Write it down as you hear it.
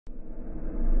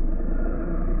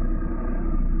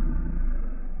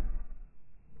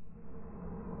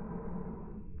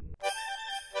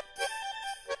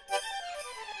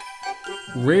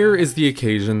Rare is the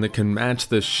occasion that can match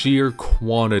the sheer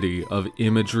quantity of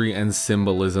imagery and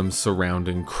symbolism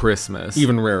surrounding Christmas.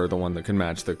 Even rarer the one that can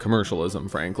match the commercialism,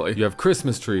 frankly. You have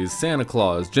Christmas trees, Santa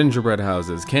Claus, gingerbread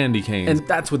houses, candy canes, and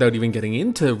that's without even getting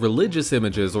into religious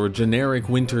images or generic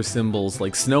winter symbols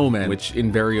like snowmen, which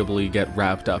invariably get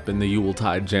wrapped up in the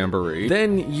Yuletide jamboree.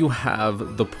 Then you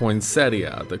have the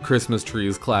poinsettia, the Christmas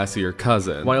tree's classier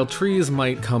cousin. While trees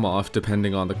might come off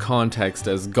depending on the context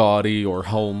as gaudy or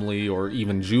homely or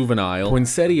even juvenile,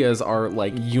 poinsettias are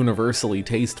like universally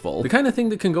tasteful. The kind of thing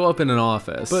that can go up in an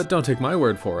office. But don't take my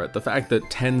word for it. The fact that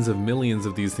tens of millions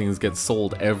of these things get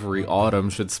sold every autumn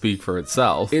should speak for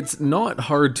itself. It's not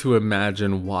hard to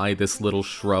imagine why this little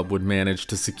shrub would manage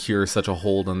to secure such a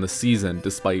hold on the season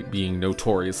despite being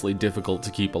notoriously difficult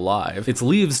to keep alive. Its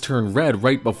leaves turn red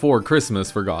right before Christmas,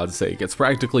 for God's sake. It's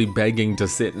practically begging to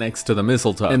sit next to the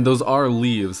mistletoe. And those are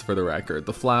leaves, for the record.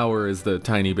 The flower is the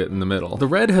tiny bit in the middle. The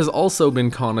red has also been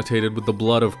connotated with the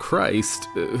blood of Christ,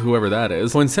 whoever that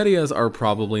is. Poinsettias are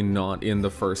probably not in the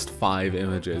first 5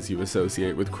 images you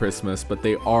associate with Christmas, but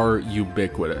they are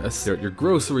ubiquitous. They're at your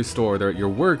grocery store, they're at your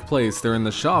workplace, they're in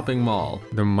the shopping mall.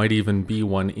 There might even be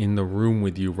one in the room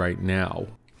with you right now.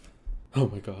 Oh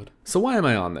my god. So why am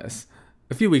I on this?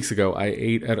 A few weeks ago, I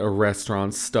ate at a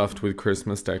restaurant stuffed with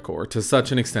Christmas decor, to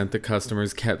such an extent that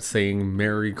customers kept saying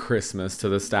Merry Christmas to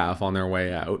the staff on their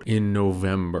way out in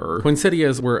November.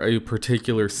 Poinsettias were a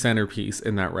particular centerpiece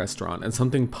in that restaurant, and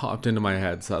something popped into my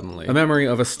head suddenly. A memory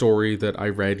of a story that I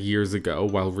read years ago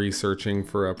while researching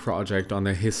for a project on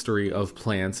the history of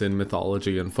plants in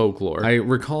mythology and folklore. I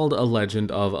recalled a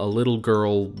legend of a little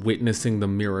girl witnessing the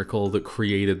miracle that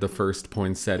created the first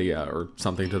poinsettia, or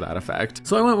something to that effect.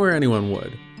 So I went where anyone would.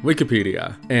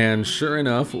 Wikipedia. And sure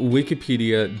enough,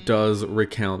 Wikipedia does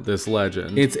recount this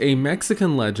legend. It's a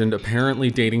Mexican legend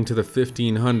apparently dating to the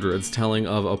 1500s, telling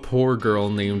of a poor girl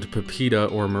named Pepita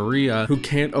or Maria who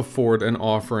can't afford an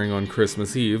offering on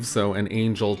Christmas Eve, so an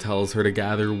angel tells her to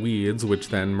gather weeds, which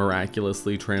then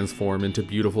miraculously transform into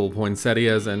beautiful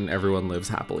poinsettias, and everyone lives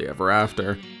happily ever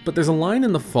after. But there's a line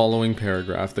in the following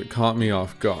paragraph that caught me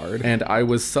off guard, and I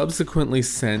was subsequently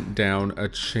sent down a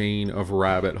chain of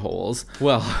rabbit holes.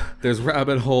 Well, there's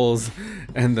rabbit holes,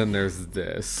 and then there's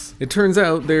this. It turns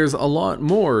out there's a lot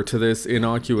more to this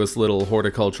innocuous little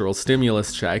horticultural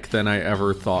stimulus check than I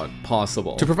ever thought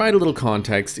possible. To provide a little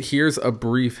context, here's a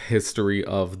brief history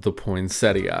of the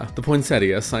poinsettia. The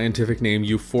poinsettia, scientific name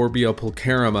Euphorbia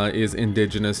pulcherrima, is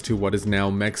indigenous to what is now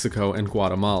Mexico and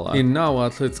Guatemala. In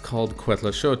Nahuatl, it's called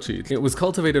xochitl. It was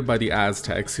cultivated by the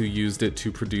Aztecs, who used it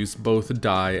to produce both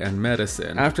dye and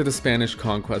medicine. After the Spanish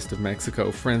conquest of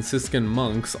Mexico, Franciscan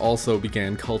monks also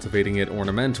began cultivating it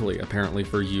ornamentally, apparently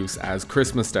for use as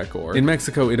Christmas decor. In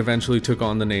Mexico, it eventually took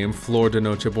on the name Flor de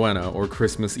Nochebuena, or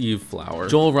Christmas Eve flower.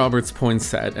 Joel Roberts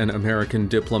Poinsett, an American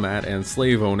diplomat and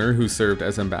slave owner who served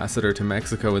as ambassador to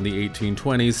Mexico in the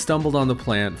 1820s, stumbled on the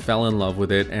plant, fell in love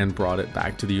with it, and brought it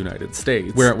back to the United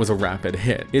States, where it was a rapid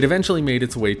hit. It eventually made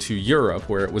its way to Europe,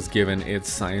 where it was given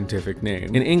its scientific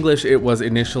name. In English, it was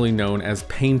initially known as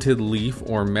painted leaf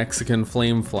or Mexican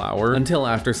flame flower, until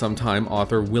after some time,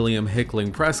 author William Hickling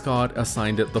Prescott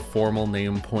assigned it the formal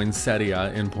name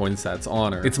poinsettia in Poinsett's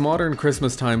honor. Its modern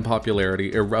Christmas-time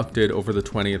popularity erupted over the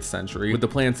 20th century, with the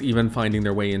plants even finding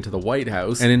their way into the White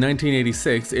House, and in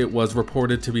 1986 it was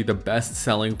reported to be the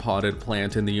best-selling potted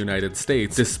plant in the United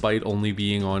States, despite only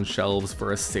being on shelves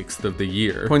for a sixth of the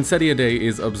year. Poinsettia Day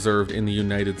is observed in the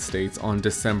United States on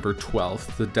December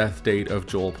 12th, the death date of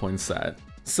Joel Poinsett.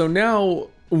 So now,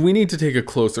 we need to take a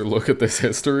closer look at this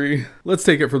history. Let's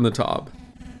take it from the top.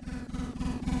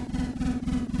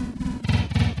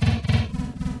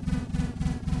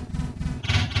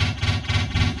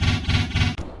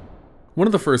 One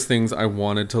of the first things I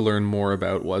wanted to learn more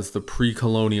about was the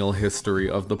pre-colonial history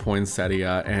of the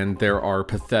poinsettia, and there are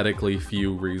pathetically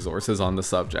few resources on the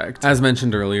subject. As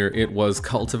mentioned earlier, it was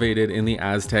cultivated in the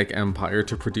Aztec Empire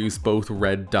to produce both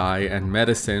red dye and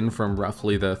medicine from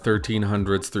roughly the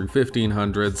 1300s through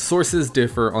 1500s. Sources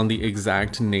differ on the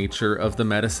exact nature of the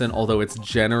medicine, although it's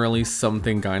generally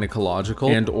something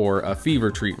gynecological and or a fever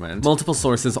treatment. Multiple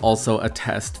sources also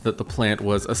attest that the plant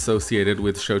was associated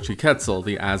with xochitl,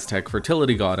 the Aztec fertility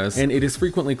goddess, and it is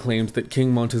frequently claimed that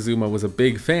King Montezuma was a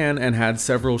big fan and had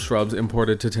several shrubs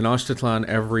imported to Tenochtitlan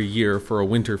every year for a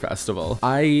winter festival.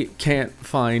 I can't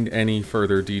find any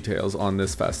further details on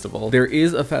this festival. There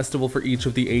is a festival for each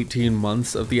of the 18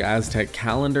 months of the Aztec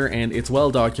calendar, and it's well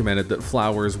documented that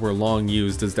flowers were long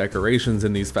used as decorations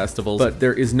in these festivals, but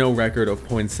there is no record of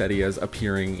poinsettias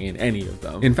appearing in any of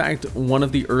them. In fact, one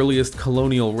of the earliest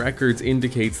colonial records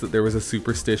indicates that there was a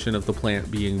superstition of the plant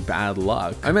being bad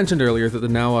luck. I mentioned earlier earlier that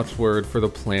the Nahuatl word for the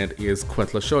plant is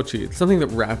xochitl. Something that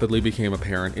rapidly became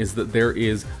apparent is that there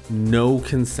is no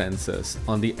consensus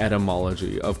on the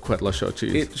etymology of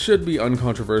xochitl. It should be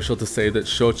uncontroversial to say that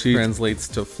xochitl translates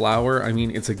to flower. I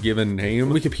mean, it's a given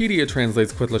name. Wikipedia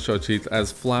translates xochitl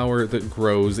as flower that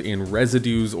grows in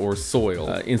residues or soil.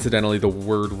 Incidentally, the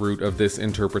word root of this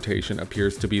interpretation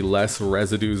appears to be less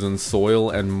residues and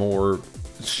soil and more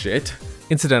shit.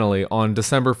 Incidentally, on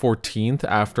December 14th,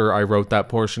 after I wrote that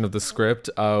portion of the script,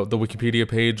 the Wikipedia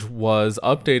page was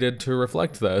updated to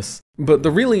reflect this. But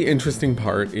the really interesting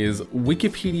part is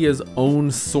Wikipedia's own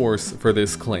source for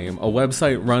this claim, a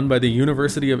website run by the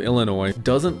University of Illinois,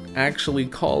 doesn't actually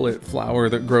call it flower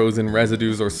that grows in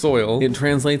residues or soil. It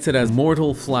translates it as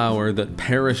mortal flower that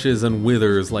perishes and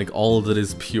withers like all that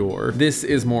is pure. This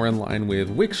is more in line with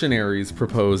Wiktionary's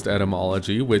proposed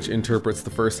etymology, which interprets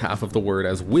the first half of the word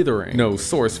as withering. No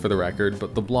source for the record,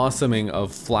 but the blossoming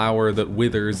of flower that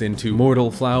withers into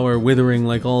mortal flower withering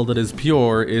like all that is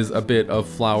pure is a bit of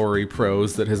flowery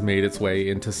prose that has made its way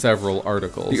into several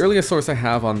articles. The earliest source I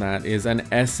have on that is an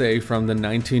essay from the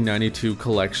 1992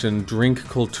 collection Drink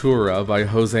Cultura by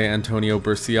Jose Antonio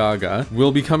Burciaga.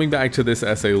 We'll be coming back to this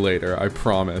essay later, I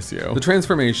promise you. The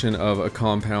transformation of a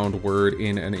compound word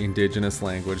in an indigenous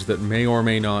language that may or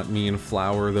may not mean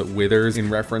flower that withers in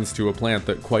reference to a plant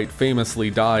that quite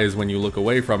famously dies when you look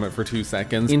away from it for 2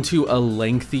 seconds into a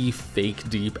lengthy fake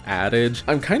deep adage.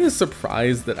 I'm kind of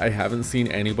surprised that I haven't seen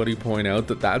anybody point out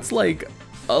that that's like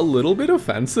a little bit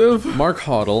offensive. Mark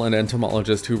Hoddle, an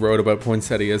entomologist who wrote about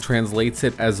poinsettias, translates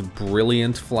it as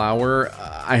brilliant flower.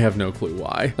 I have no clue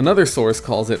why. Another source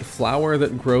calls it flower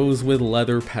that grows with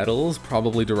leather petals,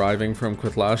 probably deriving from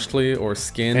quitlachtli or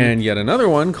skin, and yet another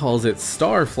one calls it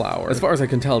star flower. As far as I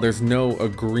can tell, there's no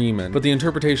agreement, but the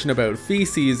interpretation about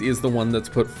feces is the one that's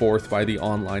put forth by the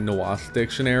online Nahuatl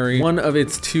dictionary. One of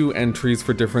its 2 entries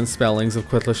for different spellings of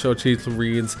xochitl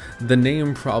reads, "The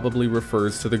name probably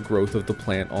refers to the growth of the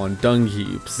plant on dung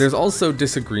heaps." There's also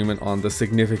disagreement on the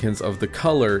significance of the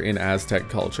color in Aztec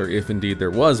culture, if indeed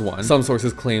there was one. Some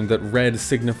sources claim that red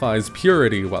signifies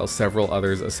purity, while several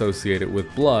others associate it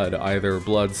with blood, either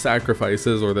blood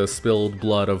sacrifices or the spilled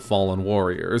blood of fallen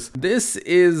warriors. This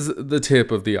is the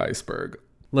tip of the iceberg.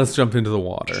 Let's jump into the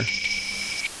water.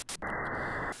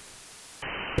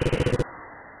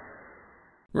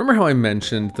 Remember how I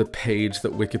mentioned the page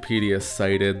that Wikipedia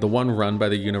cited, the one run by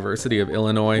the University of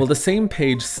Illinois? Well, the same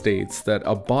page states that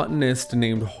a botanist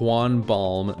named Juan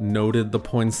Balme noted the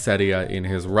poinsettia in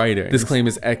his writings. This claim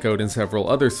is echoed in several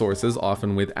other sources,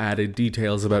 often with added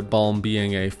details about Balme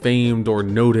being a famed or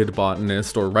noted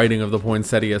botanist or writing of the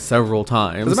poinsettia several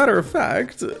times. As a matter of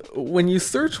fact, when you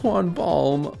search Juan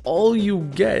Balme, all you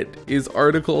get is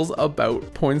articles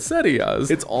about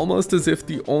poinsettias. It's almost as if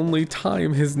the only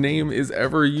time his name is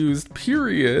ever used,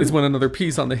 period, is when another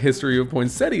piece on the history of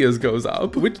poinsettias goes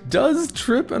up, which does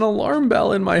trip an alarm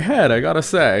bell in my head, I gotta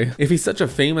say. If he's such a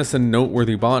famous and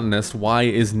noteworthy botanist, why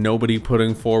is nobody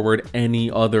putting forward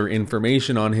any other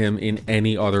information on him in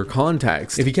any other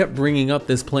context? If he kept bringing up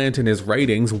this plant in his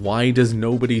writings, why does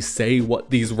nobody say what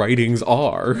these writings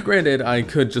are? Granted, I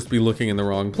could just be looking in the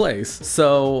wrong place.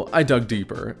 So I dug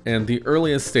deeper, and the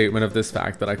earliest statement of this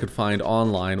fact that I could find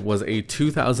online was a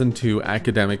 2002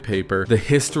 academic paper,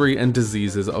 The History and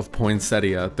Diseases of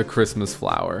Poinsettia, the Christmas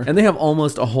Flower. And they have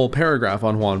almost a whole paragraph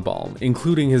on Juan Balme,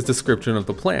 including his description of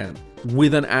the plant,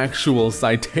 with an actual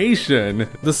citation.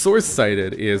 The source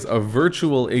cited is a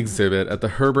virtual exhibit at the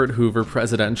Herbert Hoover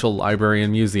Presidential Library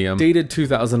and Museum, dated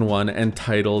 2001 and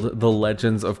titled The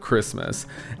Legends of Christmas.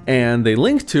 And they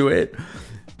link to it,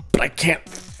 but I can't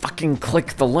fucking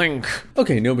click the link.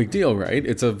 Okay, no big deal, right?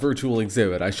 It's a virtual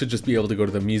exhibit. I should just be able to go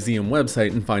to the museum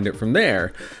website and find it from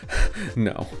there.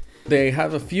 No. They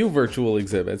have a few virtual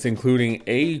exhibits, including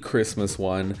a Christmas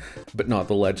one, but not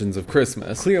the Legends of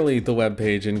Christmas. Clearly, the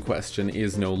webpage in question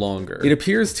is no longer. It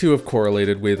appears to have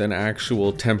correlated with an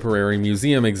actual temporary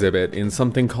museum exhibit in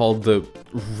something called the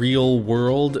Real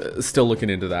World. Still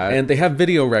looking into that. And they have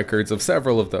video records of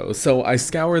several of those. So I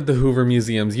scoured the Hoover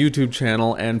Museum's YouTube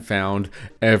channel and found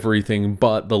everything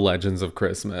but the Legends of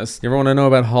Christmas. You ever want to know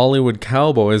about Hollywood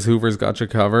Cowboys? Hoover's got you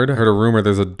covered. I heard a rumor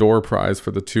there's a door prize for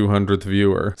the 200th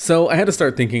viewer. So I had to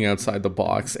start thinking outside the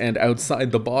box, and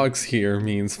outside the box here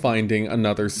means finding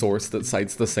another source that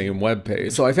cites the same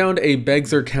webpage. So I found a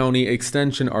Bexar County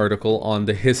Extension article on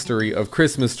the history of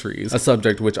Christmas trees, a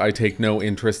subject which I take no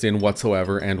interest in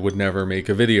whatsoever and would never make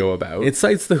a video about. It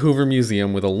cites the Hoover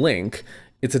Museum with a link.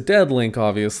 It's a dead link,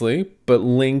 obviously, but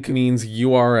link means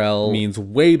URL, means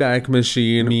Wayback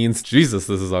Machine, means Jesus,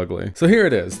 this is ugly. So here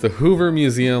it is, the Hoover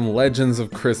Museum Legends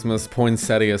of Christmas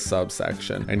Poinsettia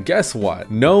subsection. And guess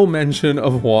what? No mention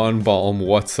of Juan Balme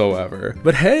whatsoever.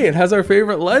 But hey, it has our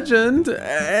favorite legend,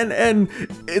 and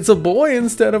it's a boy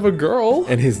instead of a girl.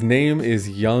 And his name is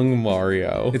Young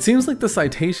Mario. It seems like the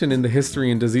citation in the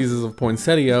History and Diseases of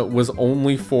Poinsettia was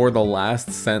only for the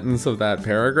last sentence of that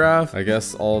paragraph. I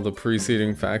guess all the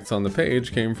preceding facts on the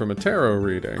page came from a tarot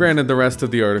reading. Granted, the rest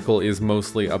of the article is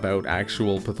mostly about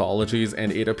actual pathologies,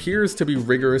 and it appears to be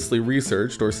rigorously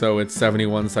researched, or so its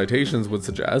 71 citations would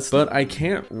suggest, but I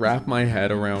can't wrap my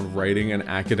head around writing an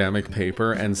academic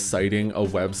paper and citing a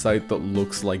website that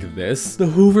looks like this. The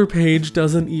Hoover page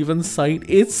doesn't even cite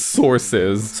its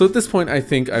sources. So at this point, I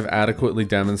think I've adequately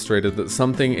demonstrated that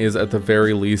something is at the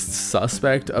very least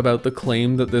suspect about the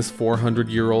claim that this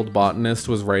 400-year-old botanist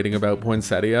was writing about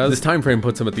poinsettias. This time frame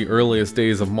puts him at the earliest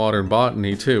days of modern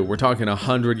botany too. We're talking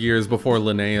 100 years before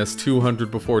Linnaeus,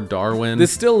 200 before Darwin.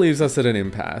 This still leaves us at an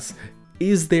impasse.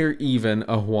 Is there even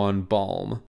a Juan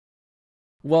Balme?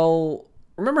 Well,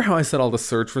 remember how I said all the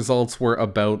search results were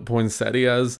about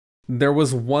poinsettias? There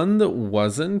was one that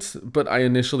wasn't, but I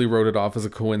initially wrote it off as a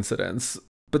coincidence.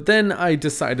 But then I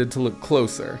decided to look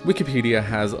closer. Wikipedia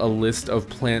has a list of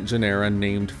plant genera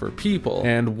named for people,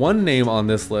 and one name on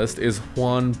this list is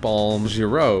Juan Balme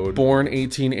Giraud, born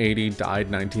 1880,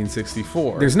 died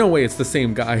 1964. There's no way it's the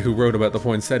same guy who wrote about the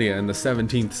poinsettia in the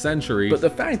 17th century, but the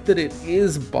fact that it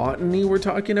is botany we're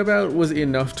talking about was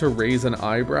enough to raise an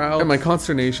eyebrow, and my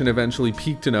consternation eventually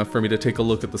peaked enough for me to take a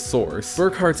look at the source.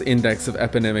 Burkhart's Index of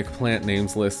Eponymic Plant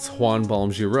Names lists Juan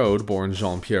Balme Giraud, born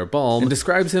Jean-Pierre Balme, and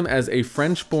describes him as a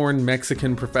French-born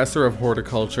Mexican professor of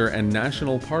horticulture and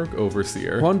national park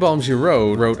overseer. Juan Balme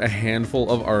Giraud wrote a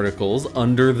handful of articles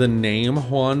under the name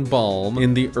Juan Balme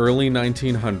in the early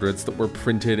 1900s that were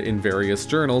printed in various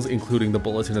journals, including the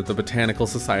Bulletin of the Botanical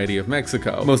Society of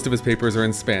Mexico. Most of his papers are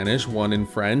in Spanish, one in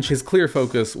French. His clear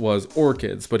focus was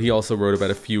orchids, but he also wrote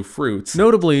about a few fruits.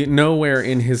 Notably, nowhere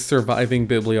in his surviving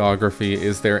bibliography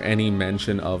is there any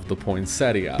mention of the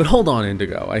poinsettia. But hold on,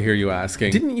 Indigo, I hear you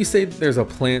asking. Didn't you say that there's a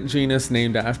plant genus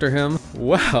named after him?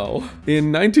 Well,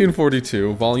 in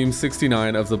 1942, volume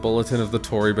 69 of the Bulletin of the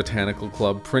Torrey Botanical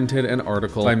Club printed an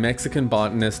article by Mexican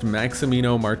botanist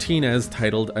Maximino Martinez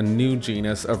titled A New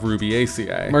Genus of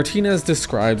Rubiaceae. Martinez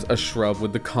describes a shrub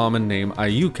with the common name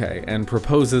Ecke and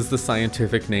proposes the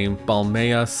scientific name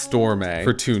Balmea storme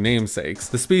for two namesakes,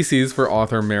 the species for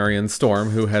author Marion Storm,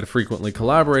 who had frequently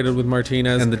collaborated with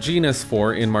Martinez, and the genus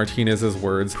for, in Martinez's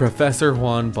words, Professor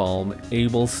Juan Balme,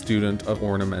 able student of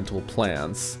ornamental plants.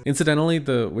 Incidentally,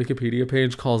 the Wikipedia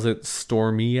page calls it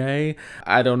Stormiae.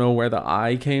 I don't know where the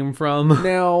I came from.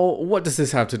 Now, what does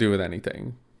this have to do with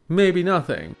anything? Maybe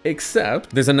nothing. Except,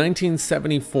 there's a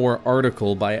 1974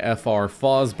 article by F.R.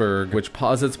 Fosberg which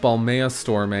posits Balmea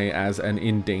storme as an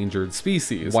endangered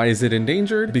species. Why is it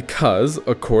endangered? Because,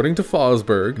 according to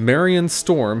Fosberg, Marion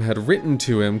Storm had written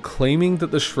to him claiming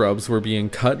that the shrubs were being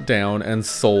cut down and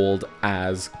sold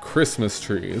as Christmas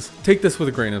trees. Take this with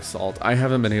a grain of salt. I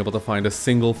haven't been able to find a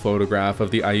single photograph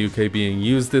of the Ecke being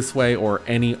used this way or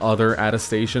any other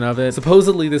attestation of it.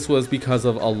 Supposedly this was because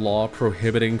of a law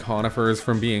prohibiting conifers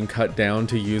from being cut down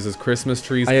to use as Christmas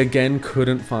trees. I again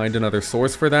couldn't find another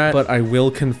source for that, but I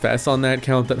will confess on that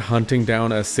count that hunting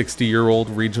down a 60-year-old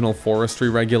regional forestry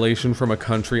regulation from a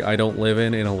country I don't live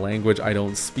in a language I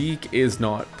don't speak is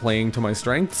not playing to my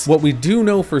strengths. What we do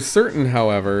know for certain,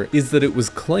 however, is that it was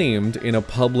claimed in a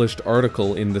published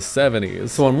article in the 70s.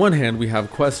 So on one hand, we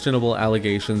have questionable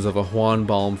allegations of a Juan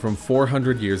Balme from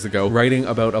 400 years ago writing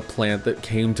about a plant that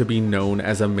came to be known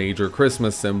as a major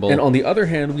Christmas symbol, and on the other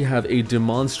hand, we have a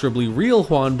demonstrably real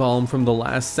Juan Balme from the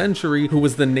last century who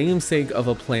was the namesake of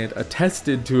a plant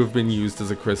attested to have been used as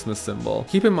a Christmas symbol.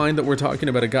 Keep in mind that we're talking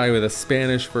about a guy with a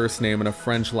Spanish first name and a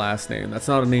French last name. That's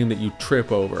not a name that you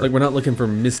trip over. Like, we're not looking for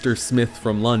Mr. Smith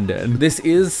from London. This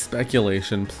is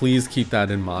speculation, please keep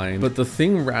that in mind, but the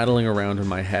thing rattling around in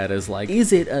my head is like,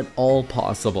 is it at all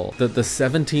possible that the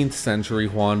 17th century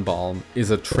Juan Balme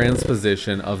is a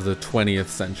transposition of the 20th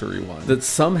century one? That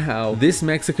somehow this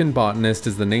Mexican botanist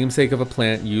is the namesake of a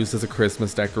plant used as a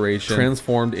Christmas decoration,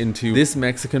 transformed into this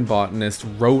Mexican botanist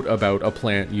wrote about a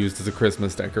plant used as a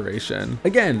Christmas decoration.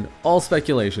 Again, all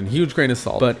speculation, huge grain of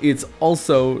salt, but it's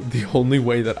also the only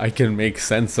way that I can make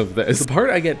sense of this. The part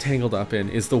I get tangled up in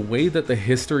is the way that the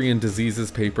History and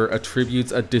Diseases paper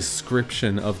attributes a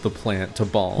description of the plant to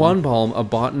Balme. Juan Balme, a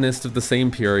botanist of the same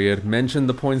period, mentioned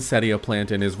the poinsettia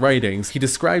plant in his writings. He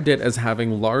described it as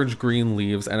having large green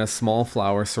leaves and a small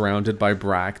flower surrounded by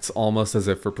bracts, almost as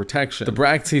if for protection. The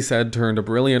bracts, he said, turned a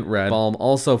brilliant red. Balme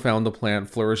also found the plant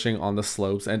flourishing on the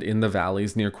slopes and in the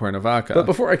valleys near Cuernavaca. But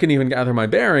before I can even gather my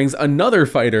bearings, another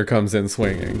fighter comes in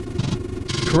swinging.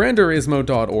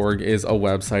 Curanderismo.org is a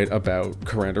website about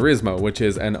curanderismo, which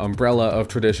is an umbrella of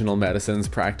traditional medicines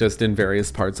practiced in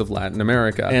various parts of Latin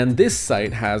America. And this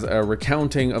site has a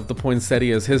recounting of the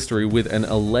poinsettia's history with an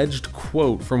alleged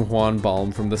quote from Juan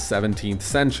Balme from the 17th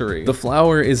century. The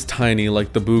flower is tiny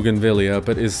like the bougainvillea,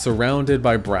 but is surrounded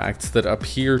by bracts that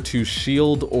appear to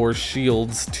shield or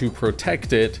shields to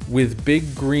protect it, with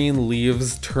big green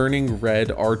leaves turning red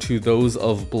are to those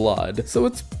of blood. So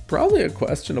it's probably a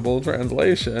questionable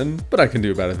translation, but I can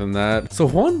do better than that. So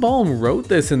Juan Balme wrote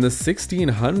this in the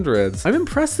 1600s. I'm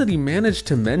impressed that he managed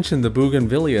to mention the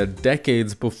bougainvillea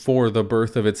decades before the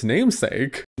birth of its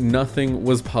namesake. Nothing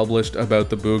was published about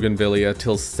the bougainvillea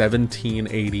till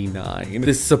 1789.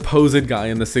 This supposed guy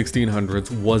in the 1600s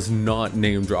was not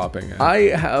name dropping it.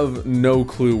 I have no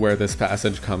clue where this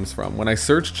passage comes from. When I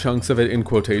search chunks of it in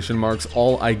quotation marks,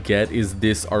 all I get is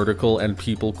this article and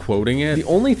people quoting it. The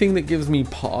only thing that gives me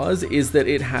pause is that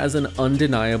it has an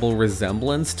undeniable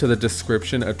resemblance to the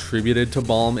description attributed to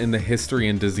Balme in the History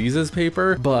and Diseases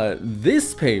paper, but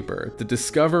this paper, The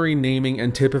Discovery, Naming,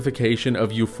 and Typification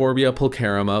of Euphorbia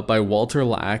pulcherrima by Walter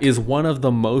Lack, is one of the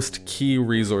most key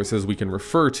resources we can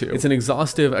refer to. It's an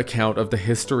exhaustive account of the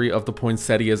history of the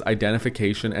poinsettia's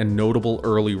identification and notable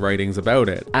early writings about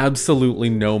it.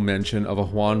 Absolutely no mention of a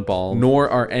Juan Balme, nor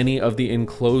are any of the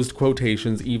enclosed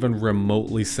quotations even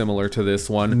remotely similar to this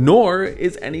one, nor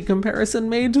is any comparison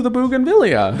made to the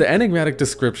bougainvillea. The enigmatic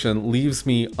description leaves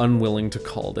me unwilling to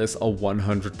call this a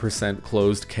 100%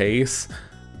 closed case,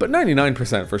 but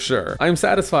 99% for sure. I'm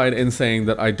satisfied in saying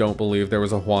that I don't believe there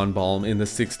was a Juan Balme in the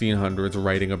 1600s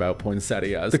writing about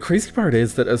poinsettias. The crazy part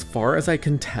is that as far as I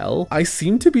can tell, I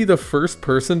seem to be the first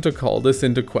person to call this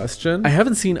into question. I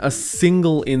haven't seen a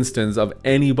single instance of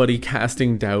anybody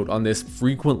casting doubt on this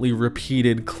frequently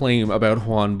repeated claim about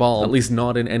Juan Balme, at least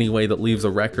not in any way that leaves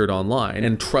a record online.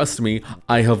 And trust me,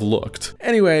 I have looked.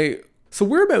 Anyway, so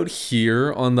we're about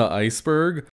here on the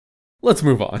iceberg. Let's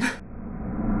move on.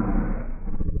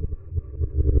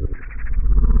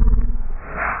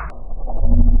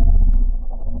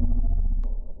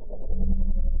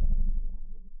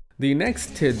 The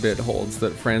next tidbit holds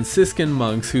that Franciscan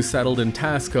monks who settled in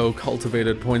Tasco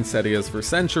cultivated poinsettias for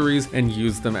centuries and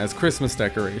used them as Christmas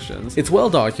decorations. It's well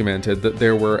documented that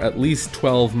there were at least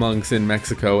 12 monks in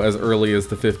Mexico as early as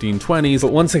the 1520s,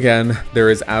 but once again, there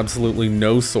is absolutely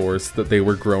no source that they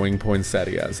were growing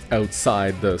poinsettias,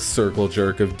 outside the circle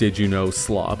jerk of did you know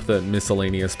slop that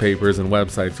miscellaneous papers and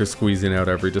websites are squeezing out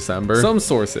every December. Some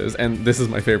sources, and this is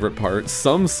my favorite part,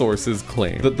 some sources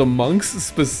claim that the monks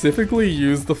specifically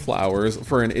used the flowers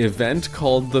for an event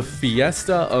called the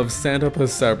Fiesta of Santa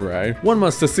Pesebre. One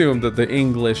must assume that the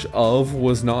English of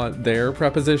was not their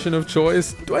preposition of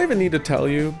choice. Do I even need to tell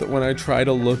you that when I try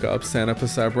to look up Santa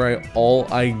Pesebre, all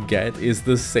I get is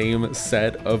the same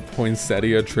set of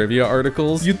poinsettia trivia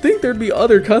articles? You'd think there'd be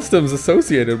other customs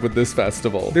associated with this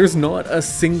festival. There's not a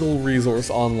single resource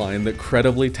online that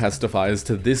credibly testifies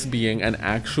to this being an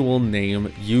actual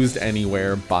name used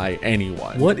anywhere by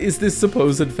anyone. What is this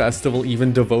supposed festival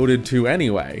even devoted to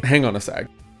anyway? Hang on a sec.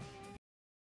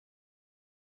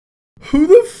 Who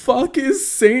the fuck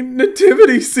is Saint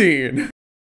Nativity Scene?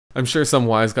 I'm sure some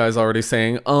wise guy's already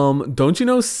saying, don't you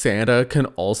know Santa can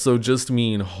also just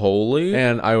mean holy?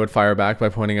 And I would fire back by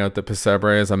pointing out that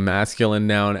pesebre is a masculine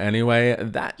noun anyway.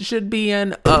 That should be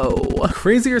an O.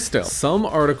 Crazier still, some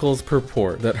articles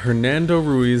purport that Hernando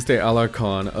Ruiz de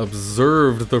Alarcon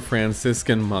observed the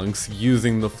Franciscan monks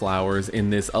using the flowers in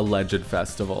this alleged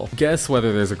festival. Guess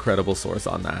whether there's a credible source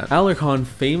on that. Alarcon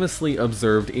famously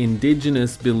observed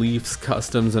indigenous beliefs,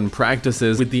 customs, and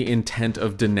practices with the intent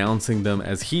of denouncing them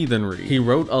as heathenry. He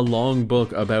wrote a long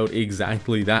book about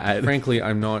exactly that. Frankly,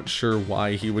 I'm not sure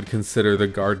why he would consider the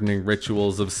gardening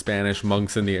rituals of Spanish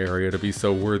monks in the area to be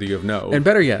so worthy of note. And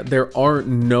better yet, there are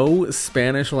no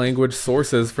Spanish language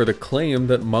sources for the claim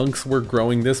that monks were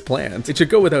growing this plant. It should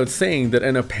go without saying that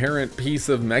an apparent piece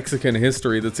of Mexican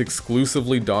history that's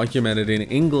exclusively documented in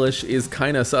English is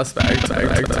kinda suspect.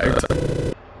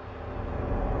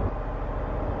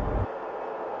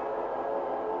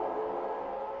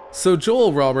 So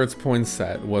Joel Roberts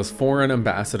Poinsett was foreign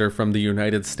ambassador from the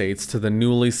United States to the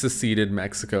newly seceded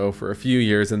Mexico for a few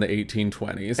years in the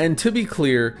 1820s. And to be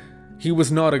clear, he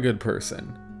was not a good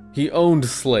person. He owned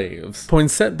slaves.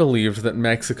 Poinsett believed that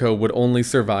Mexico would only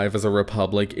survive as a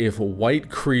republic if white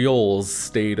Creoles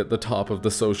stayed at the top of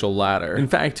the social ladder. In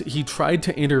fact, he tried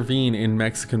to intervene in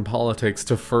Mexican politics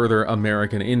to further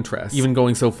American interests, even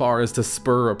going so far as to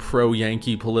spur a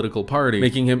pro-Yankee political party,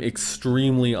 making him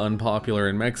extremely unpopular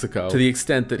in Mexico, to the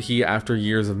extent that he, after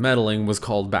years of meddling, was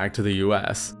called back to the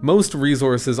US. Most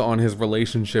resources on his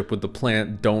relationship with the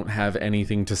plant don't have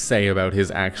anything to say about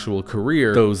his actual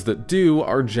career. Those that do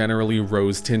are generally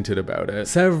rose-tinted about it.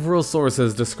 Several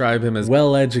sources describe him as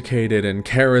well-educated and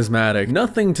charismatic,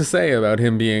 nothing to say about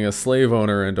him being a slave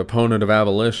owner and opponent of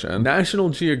abolition. National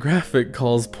Geographic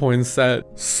calls Poinsett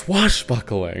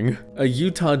swashbuckling. A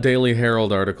Utah Daily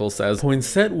Herald article says,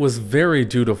 Poinsett was very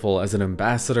dutiful as an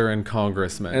ambassador and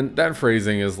congressman. And that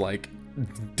phrasing is like,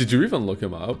 did you even look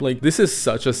him up? Like, this is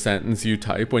such a sentence you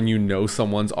type when you know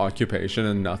someone's occupation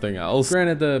and nothing else.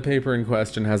 Granted, the paper in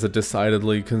question has a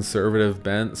decidedly conservative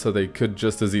bent, so they could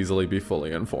just as easily be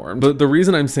fully informed. But the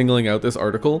reason I'm singling out this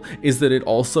article is that it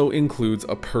also includes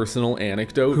a personal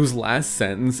anecdote whose last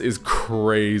sentence is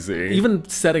crazy. Even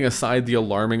setting aside the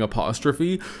alarming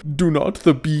apostrophe, "Do not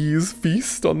the bees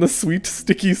feast on the sweet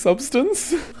sticky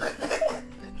substance?"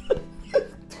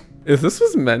 If this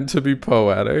was meant to be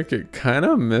poetic, it kind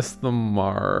of missed the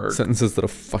mark. Sentences that a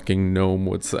fucking gnome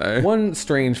would say. One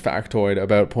strange factoid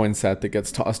about Poinsett that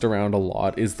gets tossed around a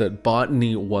lot is that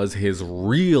botany was his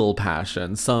real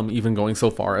passion, some even going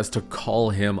so far as to call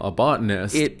him a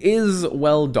botanist. It is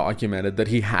well documented that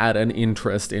he had an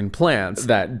interest in plants.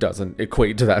 That doesn't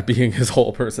equate to that being his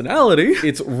whole personality.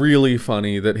 It's really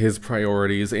funny that his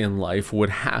priorities in life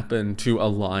would happen to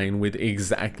align with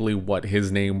exactly what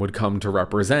his name would come to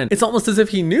represent. It's almost as if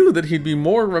he knew that he'd be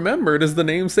more remembered as the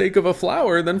namesake of a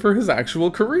flower than for his actual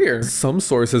career. Some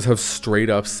sources have straight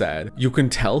up said, you can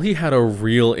tell he had a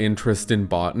real interest in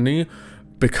botany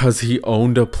because he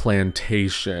owned a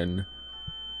plantation.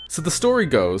 So the story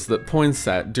goes that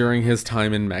Poinsett, during his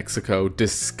time in Mexico,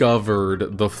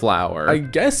 discovered the flower. I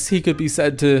guess he could be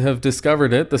said to have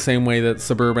discovered it the same way that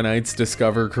suburbanites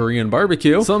discover Korean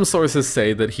barbecue. Some sources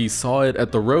say that he saw it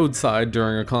at the roadside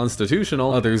during a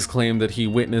constitutional. Others claim that he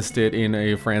witnessed it in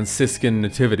a Franciscan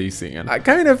nativity scene. I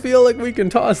kind of feel like we can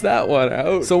toss that one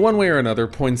out. So one way or another,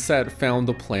 Poinsett found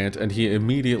the plant and he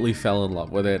immediately fell in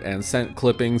love with it and sent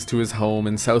clippings to his home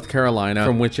in South Carolina,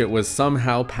 from which it was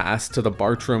somehow passed to the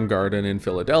Bartram Garden in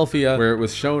Philadelphia, where it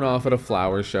was shown off at a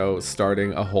flower show,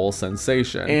 starting a whole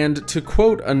sensation. And to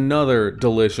quote another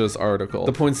delicious article,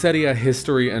 The Poinsettia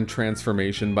History and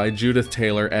Transformation by Judith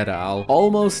Taylor et al.,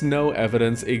 almost no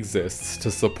evidence exists to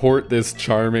support this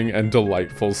charming and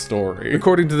delightful story.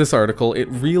 According to this article, it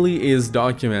really is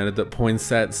documented that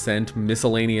Poinsett sent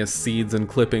miscellaneous seeds and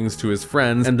clippings to his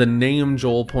friends, and the name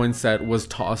Joel Poinsett was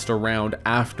tossed around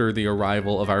after the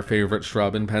arrival of our favorite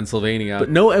shrub in Pennsylvania,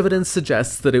 but no evidence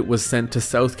suggests that it was sent to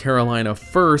South Carolina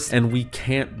first, and we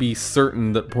can't be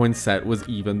certain that Poinsett was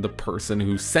even the person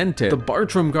who sent it. The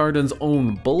Bartram Garden's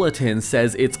own bulletin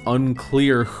says it's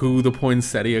unclear who the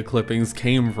poinsettia clippings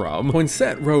came from.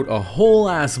 Poinsett wrote a whole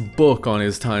ass book on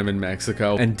his time in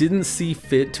Mexico and didn't see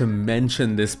fit to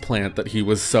mention this plant that he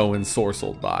was so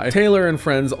ensorcelled by. Taylor and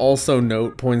friends also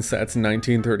note Poinsett's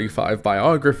 1935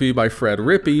 biography by Fred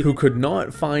Rippey, who could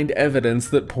not find evidence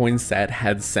that Poinsett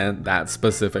had sent that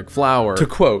specific flower.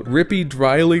 To quote, Rippey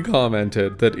dryly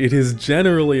commented that it is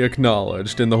generally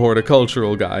acknowledged in the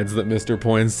horticultural guides that Mr.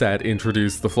 Poinsett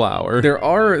introduced the flower. There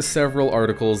are several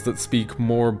articles that speak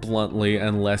more bluntly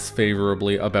and less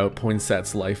favorably about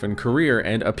Poinsett's life and career,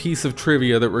 and a piece of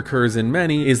trivia that recurs in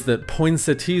many is that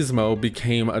poinsettismo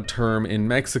became a term in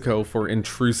Mexico for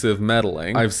intrusive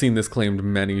meddling. I've seen this claimed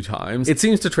many times. It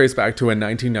seems to trace back to a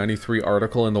 1993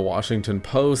 article in the Washington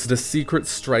Post, The Secret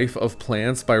Strife of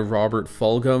Plants by Robert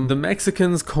Fulgham. The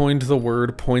Mexicans coined the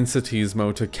word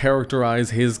poinsettismo to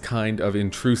characterize his kind of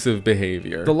intrusive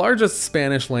behavior. The largest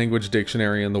Spanish language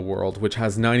dictionary in the world, which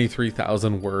has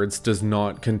 93,000 words, does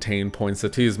not contain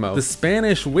poinsettismo. The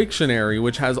Spanish Wiktionary,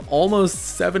 which has almost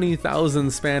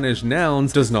 70,000 Spanish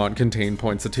nouns, does not contain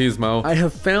poinsettismo. I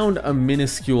have found a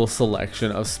minuscule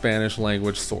selection of Spanish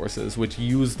language sources which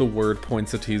use the word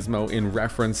poinsettismo in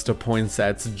reference to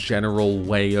Poinsett's general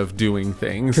way of doing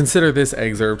things. Consider this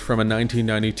excerpt from a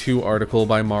 1992 article article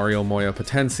by Mario Moya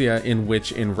Potencia in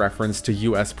which, in reference to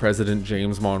US President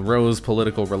James Monroe's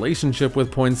political relationship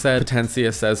with poinsett,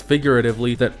 Potencia says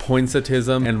figuratively that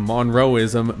poinsettism and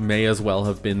Monroeism may as well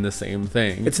have been the same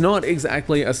thing. It's not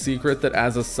exactly a secret that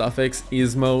as a suffix,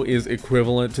 ismo is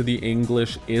equivalent to the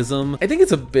English ism. I think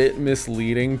it's a bit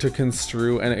misleading to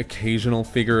construe an occasional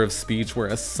figure of speech where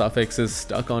a suffix is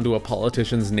stuck onto a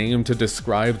politician's name to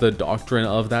describe the doctrine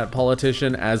of that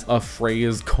politician as a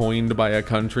phrase coined by a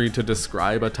country to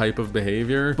describe a type of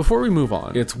behavior. Before we move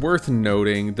on, it's worth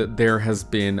noting that there has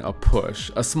been a push,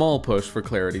 a small push for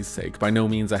clarity's sake, by no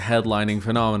means a headlining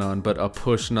phenomenon, but a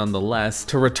push nonetheless,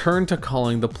 to return to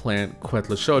calling the plant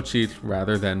xochitl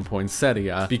rather than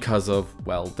poinsettia because of,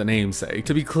 well, the namesake.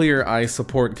 To be clear, I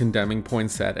support condemning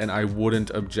poinsett and I wouldn't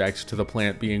object to the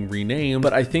plant being renamed,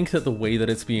 but I think that the way that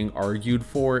it's being argued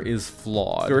for is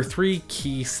flawed. There are three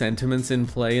key sentiments in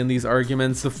play in these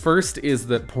arguments. The first is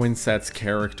that poinsett's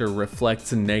character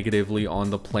reflects negatively on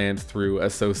the plant through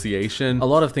association. A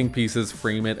lot of think pieces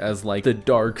frame it as like the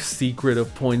dark secret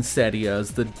of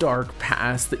poinsettias, the dark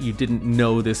past that you didn't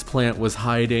know this plant was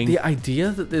hiding. The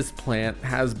idea that this plant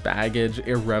has baggage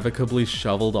irrevocably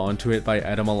shoveled onto it by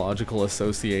etymological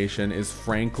association is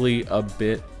frankly a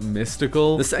bit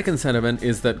mystical. The second sentiment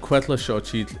is that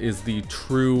xochitl is the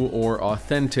true or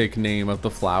authentic name of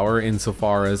the flower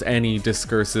insofar as any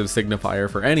discursive signifier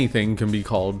for anything can be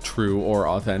called true or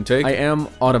authentic. I am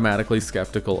automatically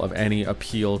skeptical of any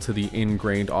appeal to the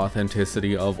ingrained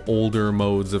authenticity of older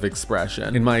modes of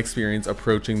expression. In my experience,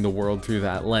 approaching the world through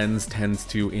that lens tends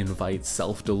to invite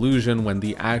self-delusion when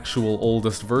the actual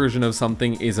oldest version of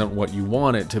something isn't what you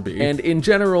want it to be. And in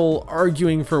general,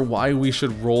 arguing for why we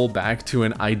should roll back to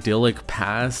an idyllic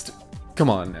past, come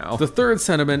on now. The third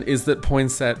sentiment is that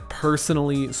poinsett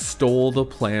personally stole the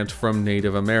plant from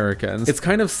Native Americans. It's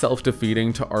kind of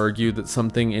self-defeating to argue that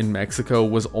something in Mexico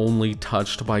was only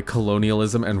touched by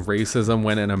colonialism and racism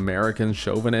when an American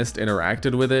chauvinist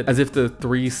interacted with it, as if the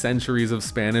 3 centuries of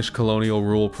Spanish colonial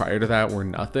rule prior to that were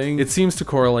nothing. It seems to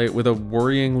correlate with a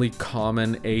worryingly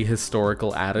common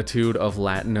ahistorical attitude of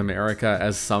Latin America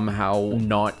as somehow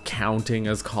not counting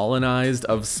as colonized,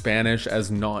 of Spanish as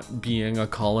not being a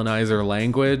colonizer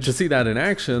language. To see that in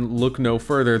action, look no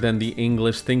further than the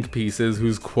English think pieces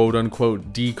whose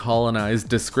quote-unquote decolonized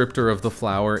descriptor of the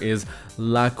flower is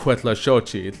la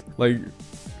xochitl. Like,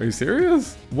 are you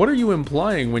serious? What are you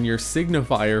implying when your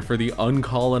signifier for the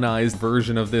uncolonized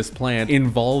version of this plant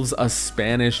involves a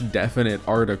Spanish definite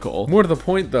article? More to the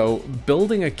point though,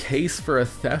 building a case for a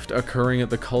theft occurring at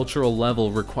the cultural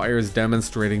level requires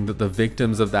demonstrating that the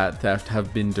victims of that theft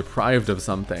have been deprived of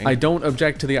something. I don't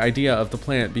object to the idea of the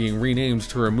plant being renamed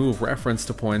to remove reference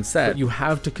to poinsett, but you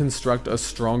have to construct a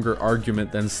stronger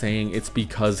argument than saying it's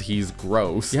because he's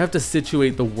gross. You have to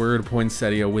situate the word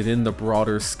poinsettia within the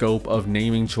broader scope of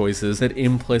naming choices that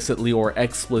implicitly or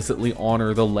explicitly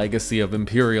honor the legacy of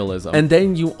imperialism. And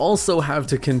then you also have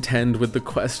to contend with the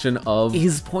question of,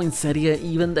 is poinsettia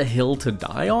even the hill to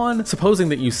die on? Supposing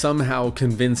that you somehow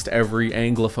convinced every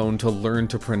anglophone to learn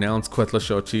to pronounce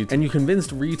xochitl, and you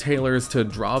convinced retailers to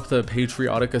drop the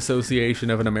patriotic association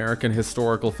of an American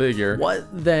historical figure, what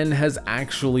then has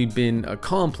actually been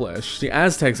accomplished? The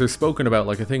Aztecs are spoken about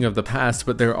like a thing of the past,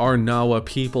 but there are Nahua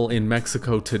people in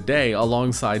Mexico today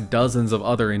alongside dozens of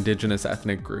other indigenous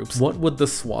ethnic groups. What would the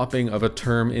swapping of a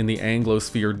term in the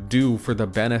Anglosphere do for the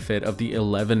benefit of the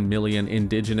 11 million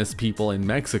indigenous people in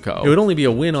Mexico? It would only be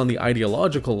a win on the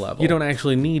ideological level. You don't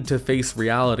actually need to face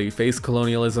reality, face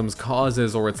colonialism's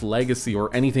causes or its legacy or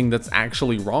anything that's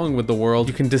actually wrong with the world.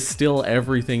 You can distill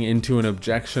everything into an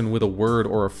objection with a word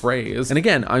or a phrase. And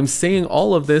again, I'm saying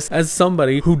all of this as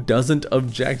somebody who doesn't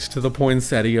object to the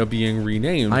poinsettia being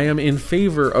renamed. I am in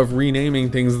favor of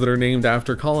renaming things that are named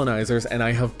after colonizers, and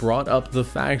I have brought up the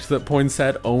fact that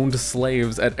poinsett owned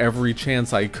slaves at every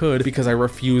chance I could because I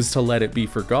refuse to let it be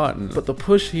forgotten. But the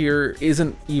push here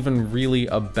isn't even really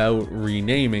about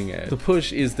renaming it. The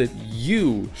push is that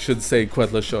you should say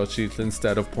xochitl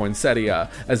instead of poinsettia,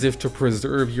 as if to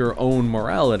preserve your own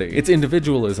morality. It's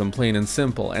individualism, plain and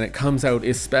simple, and it comes out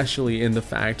especially in the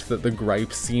fact that the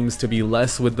gripe seems to be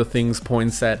less with the things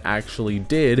poinsett actually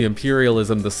did, the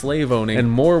imperialism, the slave owning,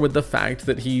 and more with the fact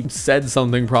that he said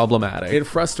something problematic. It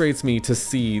frustrates me to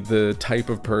see the type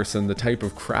of person, the type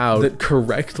of crowd that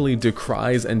correctly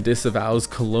decries and disavows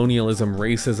colonialism,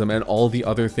 racism, and all the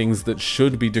other things that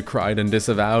should be decried and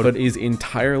disavowed, but is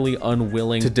entirely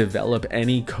unwilling to develop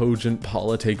any cogent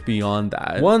politic beyond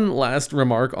that. One last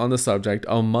remark on the subject,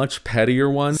 a much pettier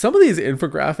one. Some of these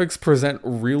infographics present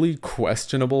really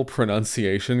questionable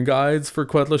pronunciation guides for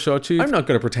xochitl. I'm not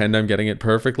going to pretend I'm getting it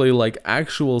perfectly, like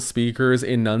actual speakers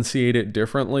enunciate it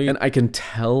differently, and I can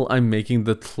tell I'm making making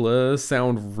the tl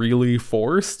sound really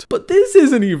forced, but this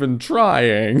isn't even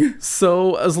trying.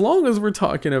 So as long as we're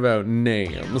talking about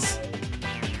names,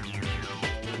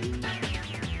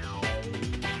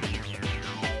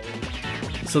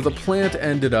 so the plant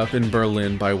ended up in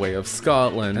Berlin by way of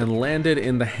Scotland and landed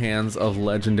in the hands of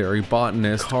legendary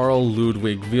botanist Carl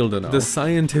Ludwig Willdenow. The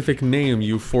scientific name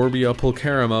Euphorbia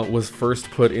pulcherrima was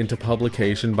first put into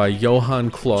publication by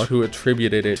Johann Kloch, who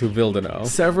attributed it to Willdenow.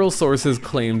 Several sources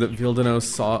claim that Willdenow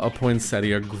saw a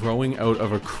poinsettia growing out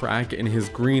of a crack in his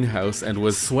greenhouse and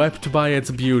was swept by its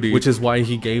beauty, which is why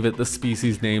he gave it the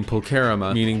species name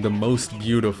pulcherrima, meaning the most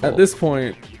beautiful. At this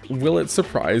point, will it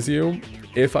surprise you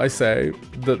if I say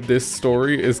that this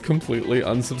story is completely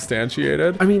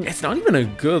unsubstantiated? I mean, it's not even a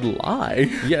good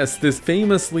lie. Yes, this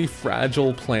famously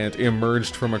fragile plant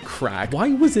emerged from a crack. Why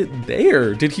was it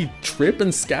there? Did he trip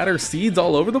and scatter seeds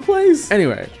all over the place?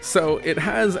 Anyway, so it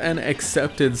has an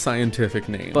accepted scientific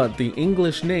name, but the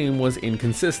English name was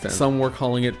inconsistent. Some were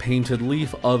calling it painted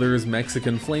leaf, others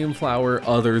Mexican flame flower,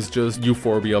 others just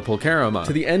Euphorbia pulcherrima.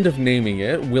 To the end of naming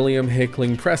it, William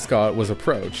Hickling Prescott was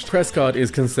approached. Prescott is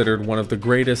considered one of the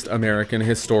greatest American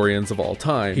historians of all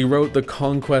time. He wrote The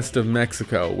Conquest of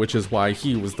Mexico, which is why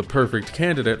he was the perfect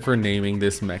candidate for naming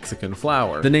this Mexican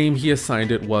flower. The name he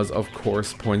assigned it was, of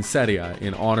course, poinsettia,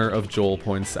 in honor of Joel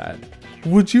Poinsett.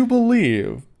 Would you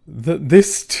believe that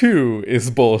this too is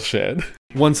bullshit?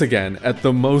 Once again, at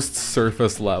the most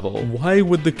surface level, why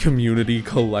would the community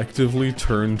collectively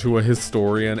turn to a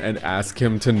historian and ask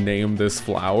him to name this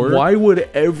flower? Why would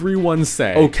everyone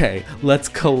say, okay, let's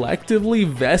collectively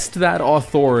vest that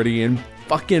authority in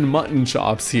fucking mutton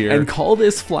chops here and call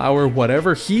this flower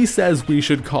whatever he says we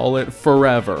should call it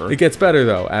forever? It gets better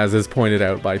though, as is pointed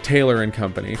out by Taylor and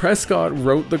Company. Prescott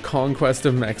wrote The Conquest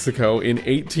of Mexico in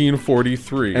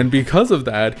 1843, and because of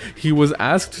that, he was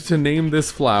asked to name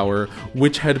this flower,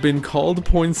 which had been called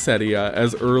poinsettia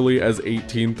as early as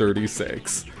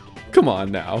 1836. Come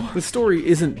on now. The story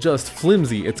isn't just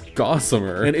flimsy, it's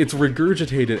gossamer, and it's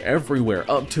regurgitated everywhere,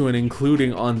 up to and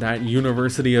including on that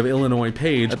University of Illinois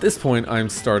page. At this point, I'm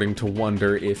starting to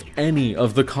wonder if any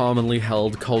of the commonly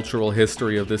held cultural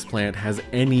history of this plant has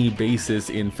any basis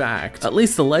in fact. At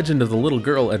least the legend of the little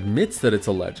girl admits that it's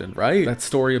a legend, right? That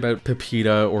story about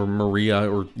Pepita or Maria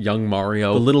or young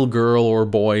Mario, the little girl or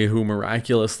boy who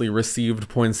miraculously received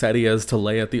poinsettias to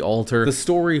lay at the altar, the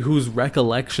story whose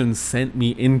recollection sent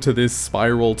me into this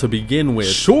spiral to begin with.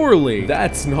 Surely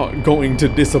that's not going to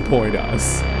disappoint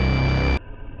us.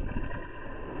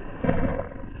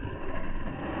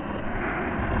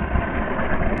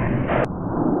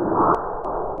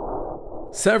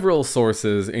 Several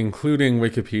sources, including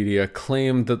Wikipedia,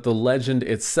 claim that the legend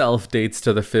itself dates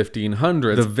to the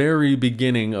 1500s, the very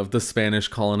beginning of the Spanish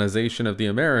colonization of the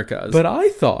Americas. But I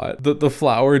thought that the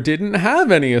flower didn't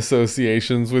have any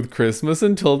associations with Christmas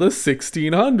until the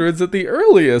 1600s at the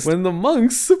earliest, when the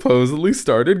monks supposedly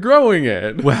started growing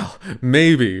it. Well,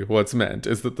 maybe what's meant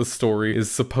is that the story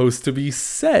is supposed to be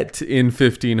set in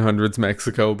 1500s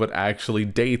Mexico, but actually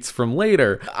dates from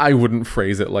later. I wouldn't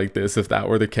phrase it like this if that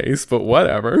were the case, but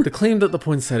whatever. The claim that the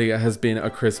poinsettia has been a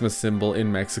Christmas symbol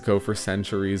in Mexico for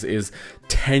centuries is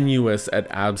tenuous at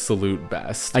absolute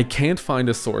best. I can't find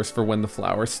a source for when the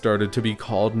flower started to be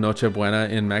called Noche Buena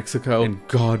in Mexico, and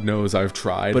God knows I've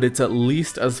tried, but it's at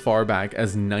least as far back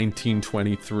as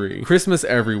 1923. Christmas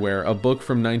Everywhere, a book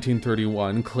from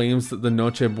 1931, claims that the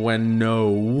Noche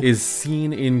Bueno is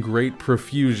seen in great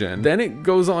profusion. Then it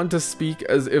goes on to speak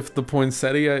as if the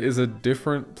poinsettia is a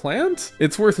different plant.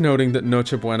 It's worth noting that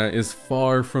Noche Buena is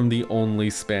far from the only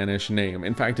Spanish name.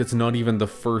 In fact, it's not even the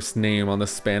first name on the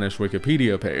Spanish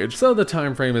Wikipedia page, so the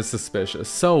time frame is suspicious.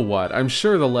 So what? I'm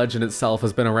sure the legend itself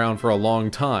has been around for a long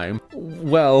time.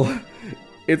 Well,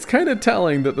 it's kind of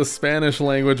telling that the Spanish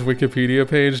language Wikipedia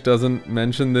page doesn't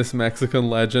mention this Mexican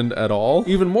legend at all.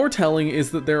 Even more telling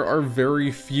is that there are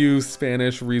very few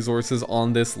Spanish resources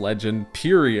on this legend,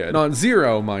 period. Not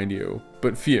zero, mind you,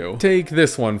 but few. Take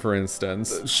this one for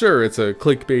instance. Sure, it's a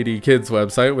clickbaity kids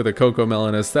website with a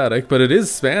Cocomelon aesthetic, but it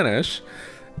is Spanish,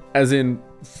 as in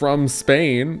from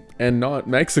Spain and not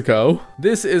Mexico.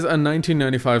 This is a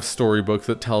 1995 storybook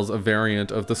that tells a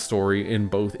variant of the story in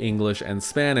both English and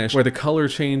Spanish, where the color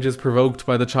change is provoked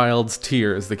by the child's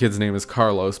tears. The kid's name is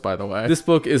Carlos, by the way. This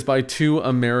book is by two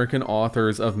American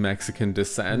authors of Mexican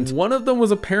descent. One of them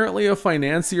was apparently a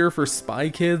financier for Spy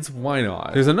Kids. Why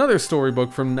not? There's another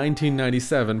storybook from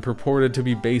 1997 purported to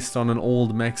be based on an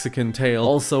old Mexican tale,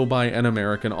 also by an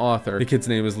American author. The kid's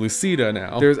name is Lucida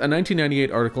now. There's a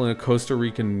 1998 article in a Costa Rican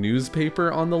Rican newspaper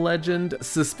on the legend.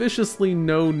 Suspiciously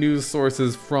no news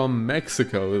sources from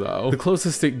Mexico though. The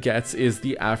closest it gets is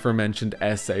the aforementioned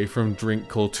essay from Drink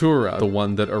Cultura, the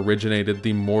one that originated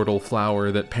the mortal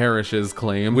flower that perishes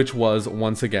claim, which was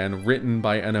once again written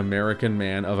by an American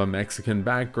man of a Mexican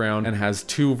background and has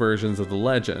two versions of the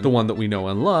legend, the one that we know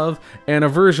and love, and a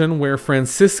version where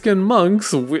Franciscan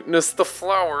monks witness the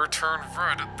flower turn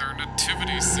red at their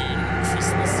nativity scene on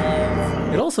Christmas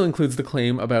Eve. It also includes the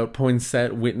claim about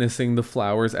Poinsett witnessing the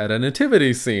flowers at a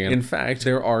nativity scene. In fact,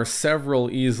 there are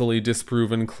several easily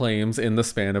disproven claims in the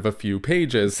span of a few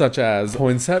pages, such as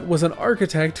Poinsett was an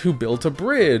architect who built a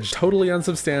bridge, totally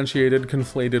unsubstantiated,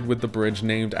 conflated with the bridge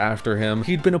named after him.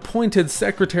 He'd been appointed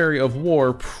Secretary of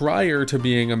War prior to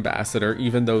being ambassador,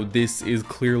 even though this is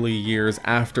clearly years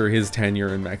after his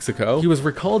tenure in Mexico. He was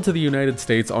recalled to the United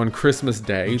States on Christmas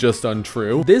Day, just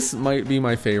untrue. This might be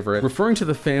my favorite, referring to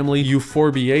the family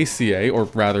Euphorbiaceae, or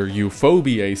rather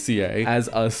Euphobiaceae, as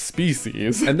a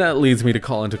species. And that leads me to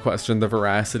call into question the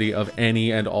veracity of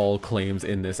any and all claims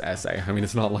in this essay. I mean,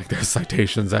 it's not like there's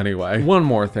citations anyway. One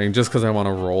more thing, just because I want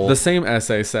to roll. The same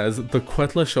essay says the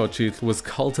xochitl was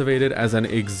cultivated as an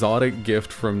exotic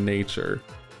gift from nature.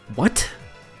 What?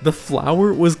 The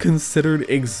flower was considered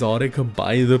exotic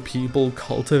by the people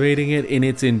cultivating it in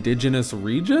its indigenous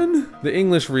region? The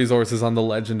English resources on the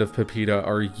legend of Pepita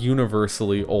are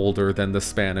universally older than the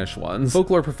Spanish ones.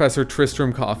 Folklore professor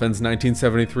Tristram Coffin's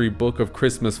 1973 book of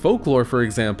Christmas folklore, for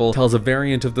example, tells a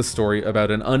variant of the story about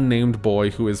an unnamed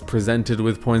boy who is presented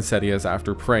with poinsettias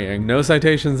after praying. No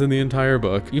citations in the entire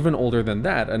book. Even older than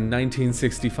that, a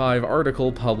 1965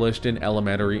 article published in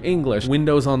Elementary English,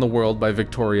 Windows on the World by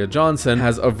Victoria Johnson,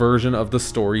 has a version of the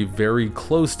story very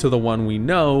close to the one we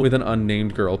know, with an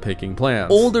unnamed girl picking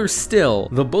plants. Older still,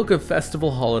 the Book of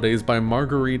Festival Holidays by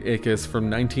Marguerite Ickes from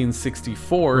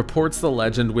 1964 reports the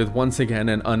legend with once again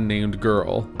an unnamed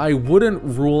girl. I wouldn't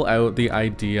rule out the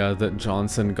idea that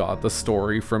Johnson got the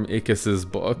story from Ickes's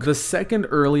book. The second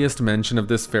earliest mention of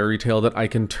this fairy tale that I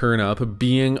can turn up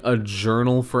being a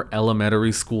journal for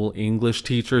elementary school English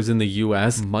teachers in the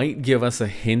US might give us a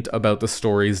hint about the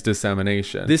story's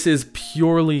dissemination. This is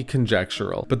purely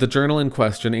conjectural, but the journal in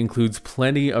question includes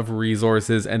plenty of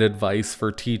resources and advice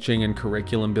for teaching and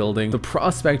curriculum building. The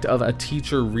prospect of a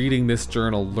teacher reading this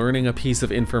journal, learning a piece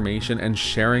of information and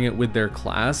sharing it with their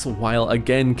class, while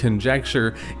again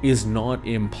conjecture, is not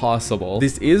impossible.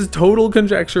 This is total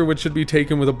conjecture, which should be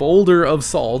taken with a boulder of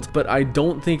salt, but I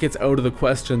don't think it's out of the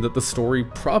question that the story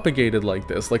propagated like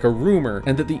this, like a rumor,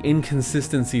 and that the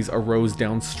inconsistencies arose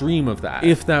downstream of that.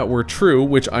 If that were true,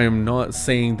 which I am not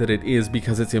saying that it is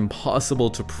because it's impossible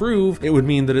to prove, it would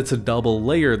mean that it's a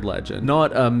double-layered legend.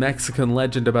 Not a Mexican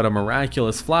legend about a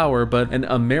miraculous flower, but an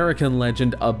American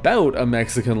legend about a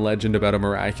Mexican legend about a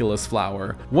miraculous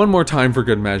flower. One more time for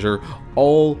good measure,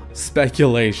 all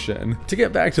speculation. To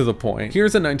get back to the point,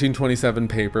 here's a 1927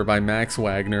 paper by Max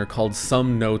Wagner called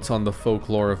Some Notes on the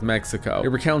Folklore of Mexico. It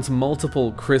recounts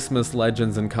multiple Christmas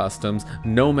legends and customs,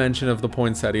 no mention of the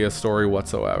poinsettia story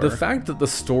whatsoever. The fact that the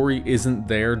story isn't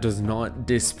there does not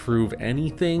disprove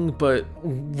anything, but,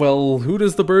 well, who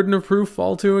does the burden of proof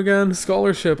fall to again?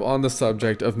 Scholarship on the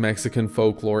subject of Mexican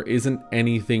folklore isn't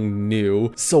anything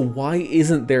new, so why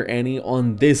isn't there any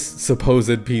on this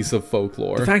supposed piece of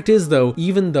folklore? The fact is though,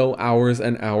 even though hours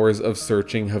and hours of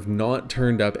searching have not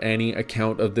turned up any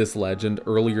account of this legend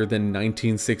earlier than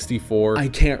 1964, I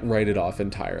can't write it off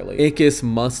entirely. Ickes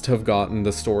must have gotten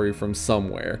the story from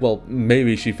somewhere. Well,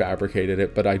 maybe she fabricated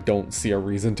it, but I don't see a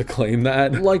reason to claim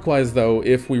that. Likewise though,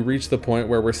 if we reach the point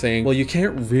where we're saying, well, you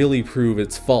can't really prove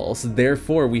it's false,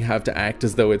 therefore we have to act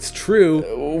as though it's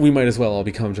true, we might as well all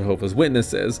become Jehovah's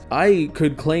Witnesses. I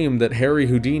could claim that Harry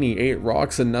Houdini ate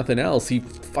rocks and nothing else. He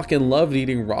fucking loved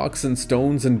eating rocks and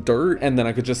stones and dirt, and then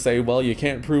I could just say, well, you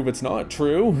can't prove it's not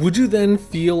true. Would you then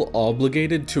feel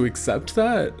obligated to accept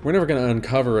that? We're never gonna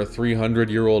uncover a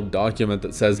 300-year-old document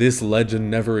that says this legend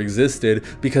never existed,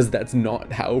 because that's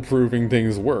not how proving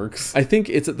things works. I think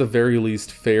it's at the very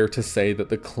least fair to say that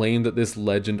the claim that this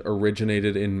legend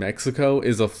originated in Mexico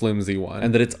is a flimsy one,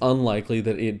 and that it's unlikely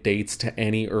that it dates to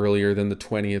any earlier than the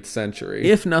 20th century.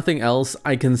 If nothing else,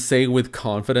 I can say with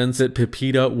confidence that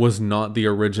Pepita was not the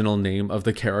original name of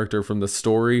the character from the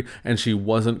story, and she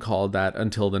wasn't called that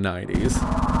until the 90s.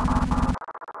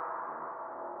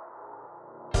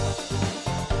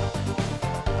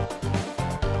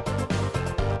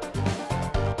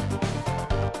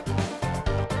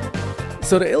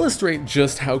 So to illustrate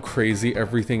just how crazy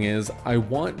everything is, I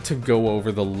want to go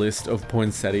over the list of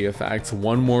poinsettia facts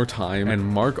one more time and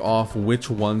mark off which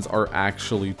ones are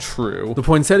actually true. The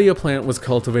poinsettia plant was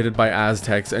cultivated by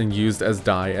Aztecs and used as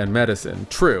dye and medicine.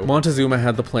 True. Montezuma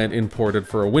had the plant imported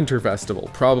for a winter festival.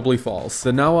 Probably false.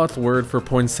 The Nahuatl word for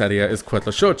poinsettia is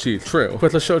xochitl. True.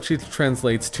 Xochitl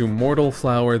translates to mortal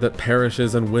flower that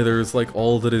perishes and withers like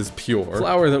all that is pure.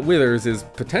 Flower that withers is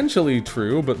potentially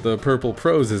true, but the purple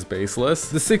prose is baseless.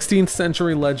 The 16th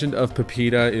century legend of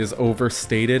pepita is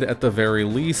overstated at the very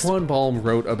least. Juan Balme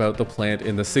wrote about the plant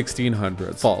in the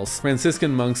 1600s. False.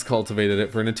 Franciscan monks cultivated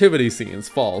it for nativity scenes.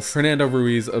 False. Hernando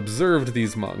Ruiz observed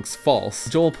these monks.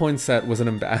 False. Joel Poinsett was an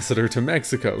ambassador to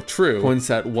Mexico. True.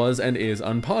 Poinsett was and is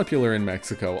unpopular in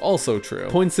Mexico. Also true.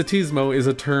 Poinsettismo is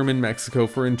a term in Mexico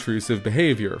for intrusive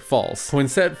behavior. False.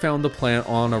 Poinsett found the plant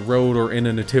on a road or in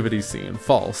a nativity scene.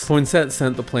 False. Poinsett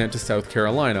sent the plant to South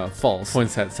Carolina. False.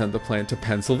 Poinsett sent the plant to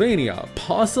Pennsylvania.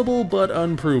 Possible but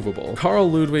unprovable.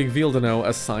 Carl Ludwig Willdenow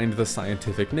assigned the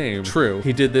scientific name. True.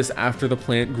 He did this after the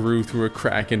plant grew through a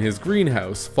crack in his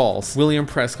greenhouse. False. William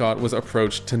Prescott was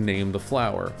approached to name the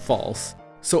flower. False.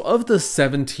 So of the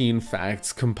 17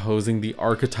 facts composing the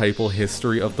archetypal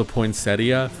history of the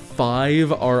poinsettia,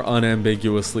 5 are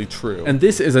unambiguously true. And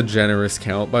this is a generous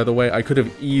count, by the way. I could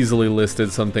have easily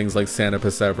listed some things like Santa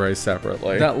Pesebre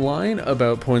separately. That line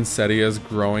about poinsettias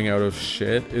growing out of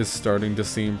shit is starting to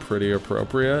seem pretty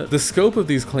appropriate. The scope of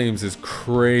these claims is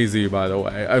crazy, by the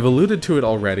way. I've alluded to it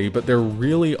already, but there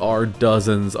really are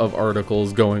dozens of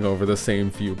articles going over the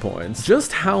same few points.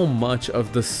 Just how much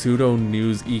of the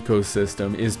pseudo-news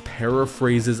ecosystem is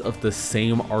paraphrases of the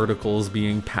same articles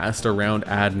being passed around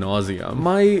ad nauseum.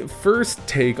 My first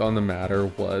take on the matter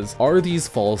was, are these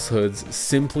falsehoods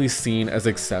simply seen as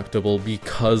acceptable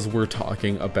because we're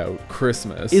talking about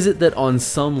Christmas? Is it that on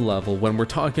some level, when we're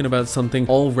talking about something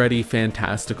already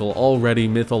fantastical, already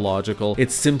mythological,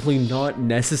 it's simply not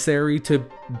necessary to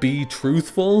be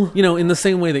truthful? You know, in the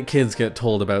same way that kids get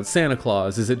told about Santa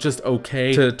Claus, is it just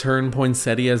okay to turn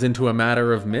poinsettias into a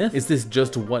matter of myth? Is this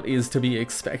just what is to be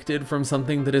expected from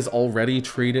something that is already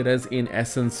treated as in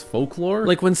essence folklore?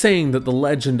 Like when saying that the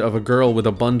legend of a girl with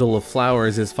a bundle of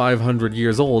flowers is 500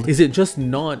 years old, is it just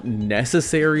not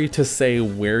necessary to say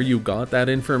where you got that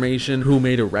information, who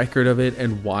made a record of it,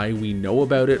 and why we know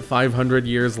about it 500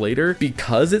 years later?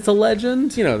 Because it's a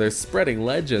legend? You know, they're spreading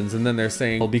legends and then they're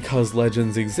saying, well, because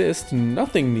legends exist,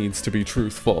 nothing needs to be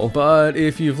truthful. But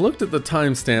if you've looked at the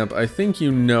timestamp, I think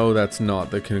you know that's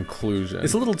not the conclusion.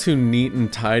 It's a little too neat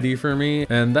and tidy for me,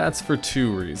 and that's for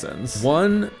 2 reasons.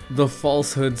 One, the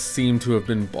falsehoods seem to have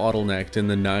been bottlenecked in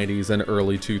the 90s and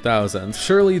early 2000s.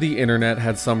 Surely the internet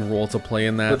had some role to play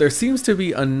in that, but there seems to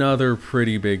be another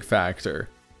pretty big factor.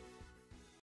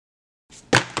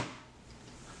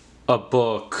 A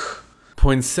book.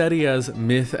 Poinsettias,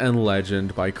 Myth and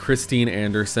Legend by Christine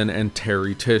Anderson and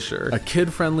Terry Tischer, a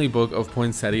kid-friendly book of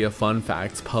poinsettia fun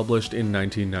facts published in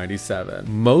 1997.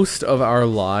 Most of our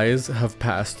lies have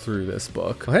passed through this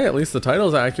book. Well, hey, at least the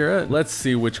title's accurate. Let's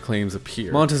see which claims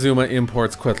appear. Montezuma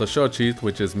imports xochitl,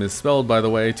 which is misspelled by the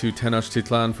way, to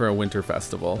Tenochtitlan for a winter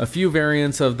festival. A few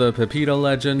variants of the pepita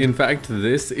legend. In fact,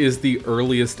 this is the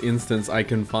earliest instance I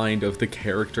can find of the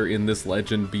character in this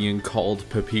legend being called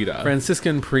Pepita.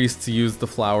 Franciscan priests use the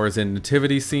flowers in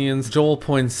nativity scenes. Joel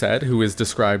Poinsett, who is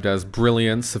described as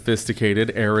brilliant,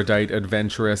 sophisticated, erudite,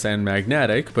 adventurous, and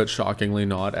magnetic, but shockingly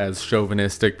not as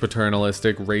chauvinistic,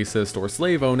 paternalistic, racist, or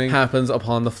slave-owning, happens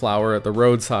upon the flower at the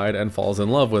roadside and falls in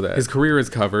love with it. His career is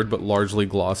covered, but largely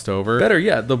glossed over. Better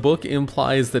yet, the book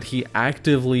implies that he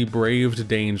actively braved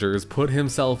dangers, put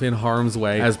himself in harm's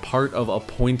way as part of a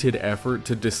pointed effort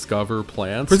to discover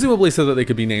plants, presumably so that they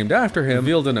could be named after him.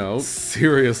 Willdenow,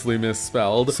 seriously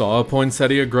misspelled, saw a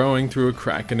poinsettia growing through a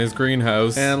crack in his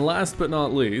greenhouse. And last but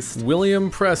not least,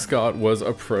 William Prescott was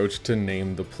approached to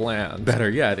name the plant. Better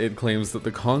yet, it claims that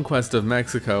the conquest of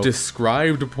Mexico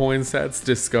described Poinsett's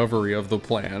discovery of the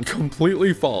plant.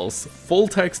 Completely false. Full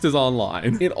text is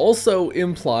online. It also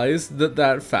implies that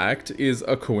that fact is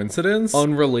a coincidence,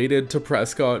 unrelated to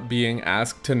Prescott being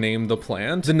asked to name the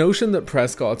plant. The notion that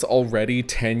Prescott's already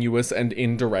tenuous and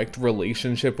indirect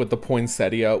relationship with the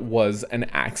poinsettia was an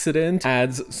accident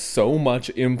adds so much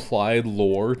implied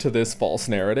lore to this false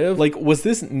narrative. Like, was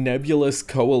this nebulous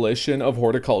coalition of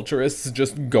horticulturists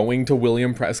just going to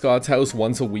William Prescott's house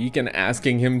once a week and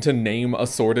asking him to name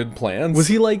assorted plants? Was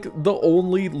he like the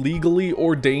only legally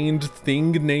ordained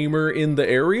thing namer in the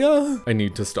area? I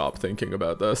need to stop thinking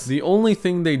about this. The only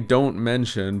thing they don't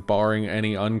mention, barring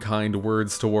any unkind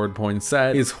words toward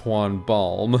Poinsett, is Juan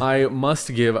Balme. I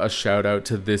must give a shout out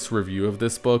to this review of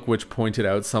this book, which pointed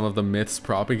out some of the myths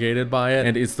propagated by it,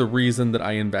 and it's the reason that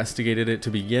I investigated it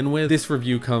to begin with. This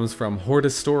review comes from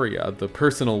Hortistoria, the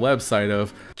personal website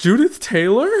of Judith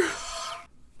Taylor?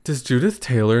 Does Judith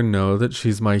Taylor know that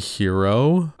she's my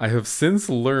hero? I have since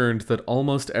learned that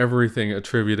almost everything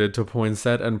attributed to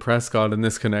Poinsett and Prescott in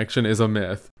this connection is a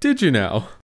myth. Did you know?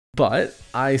 But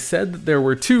I said that there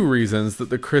were 2 reasons that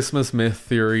the Christmas myth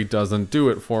theory doesn't do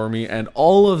it for me, and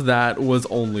all of that was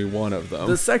only one of them.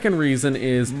 The second reason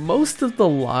is most of the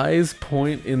lies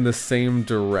point in the same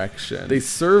direction. They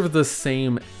serve the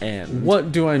same end.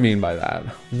 What do I mean by that?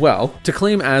 Well, to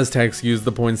claim Aztecs used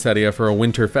the poinsettia for a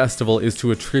winter festival is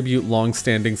to attribute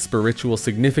long-standing spiritual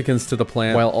significance to the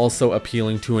plant while also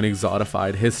appealing to an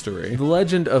exotified history. The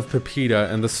legend of Pepita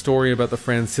and the story about the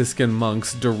Franciscan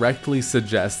monks directly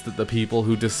suggest that the people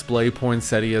who display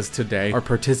poinsettias today are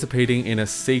participating in a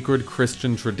sacred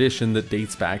Christian tradition that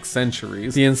dates back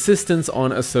centuries. The insistence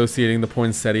on associating the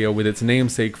poinsettia with its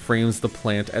namesake frames the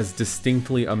plant as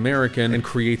distinctly American and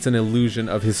creates an illusion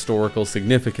of historical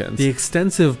significance. The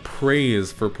extensive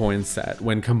praise for Poinsett,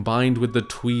 when combined with the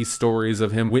twee stories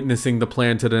of him witnessing the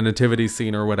plant at a nativity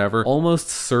scene or whatever, almost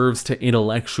serves to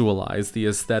intellectualize the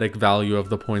aesthetic value of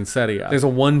the poinsettia. There's a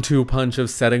 1-2 punch of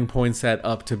setting Poinsett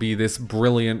up to be this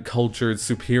brilliant, cultured,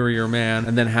 superior man,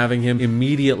 and then having him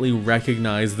immediately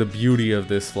recognize the beauty of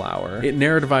this flower. It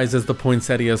narrativizes the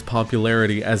poinsettia's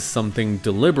popularity as something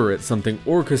deliberate, something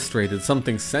orchestrated,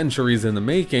 something centuries in the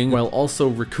making, while also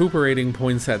recuperating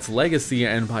Poinsett's legacy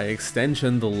and by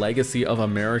extension the legacy of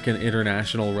American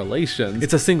international relations.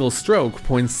 It's a single stroke.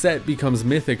 Poinsett becomes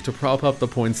mythic to prop up the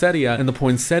poinsettia, and the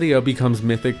poinsettia becomes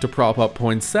mythic to prop up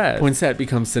Poinsett. Poinsett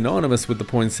becomes synonymous with the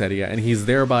poinsettia, and he's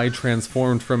thereby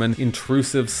transformed from an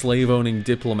intrusive slave-owning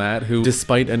diplomat who,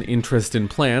 despite an interest in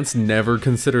plants, never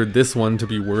considered this one to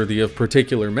be worthy of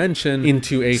particular mention,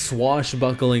 into a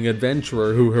swashbuckling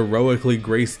adventurer who heroically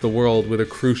graced the world with a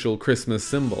crucial Christmas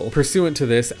symbol. Pursuant to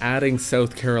this, adding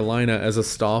South Carolina as a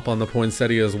stop on the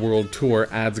poinsettia's world tour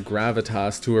adds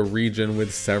gravitas to a region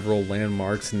with several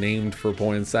landmarks named for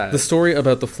Poinsett. The story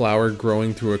about the flower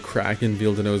growing through a crack in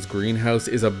Villeneuve's greenhouse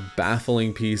is a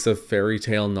baffling piece of fairy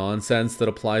tale nonsense that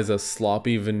applies a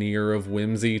sloppy veneer of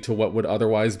whimsy to what would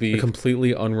otherwise be a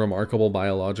completely unremarkable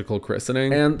biological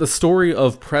christening. And the story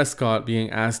of Prescott being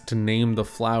asked to name the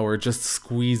flower just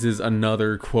squeezes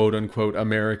another quote-unquote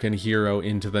American hero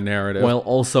into the narrative, while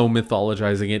also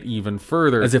mythologizing it even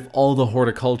further, as if all the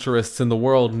horticulturists in the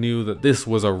world knew that this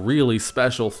was a really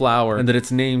special flower and that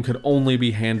its name could only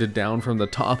be handed down from the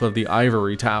top of the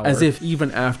ivory tower. As if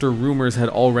even after rumors had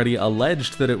already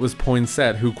alleged that it was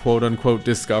Poinsett who quote-unquote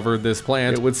discovered this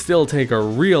plant, it would still take a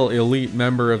real elite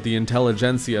member of the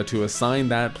intelligentsia to assign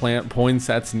that plant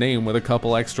Poinsett's name with a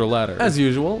couple extra letters. As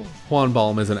usual, Juan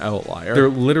Balme is an outlier. There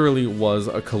literally was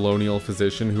a colonial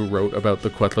physician who wrote about the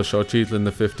xochitl in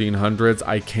the 1500s.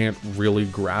 I can't really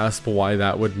grasp why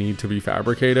that would need to be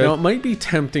fabricated. Now, it might be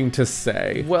tempting to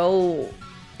say, well,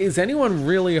 is anyone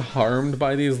really harmed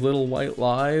by these little white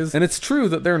lies? And it's true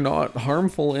that they're not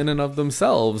harmful in and of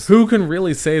themselves. Who can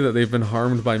really say that they've been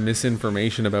harmed by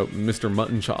misinformation about Mr.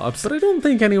 Mutton Chops? But I don't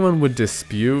think anyone would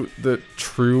dispute that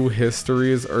true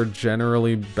histories are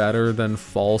generally better than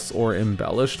false or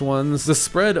embellished ones. The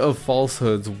spread of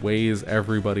falsehoods weighs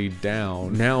everybody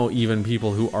down. Now even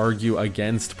people who argue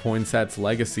against Poinsett's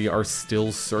legacy are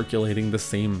still circulating the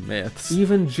same myths.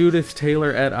 Even Judith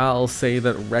Taylor et al. Say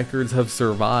that records have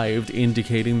survived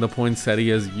indicating the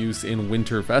poinsettia's use in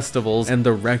winter festivals, and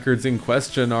the records in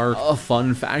question are a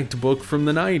fun fact book from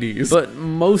the 90s. But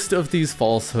most of these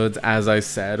falsehoods, as I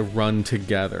said, run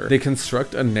together. They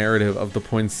construct a narrative of the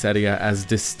poinsettia as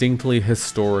distinctly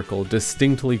historical,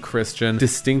 distinctly Christian,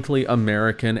 distinctly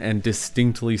American, and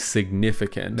distinctly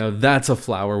significant. Now that's a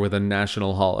flower with a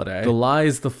national holiday. The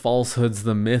lies, the falsehoods,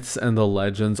 the myths, and the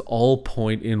legends all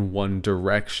point in one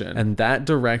direction, and that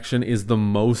direction is the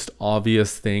most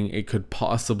obvious thing it could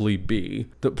possibly be.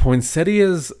 The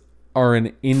poinsettias are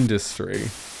an industry.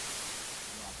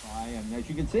 And as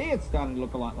you can see, it's starting to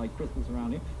look a lot like Christmas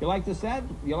around here. You like the set?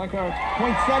 You like our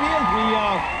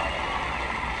poinsettias?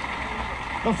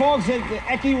 The folks at the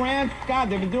Ecke Ranch,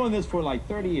 God, they've been doing this for like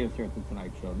 30 years here at the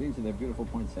Tonight Show. These are their beautiful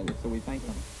poinsettias, so we thank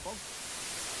them.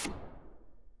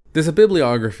 There's a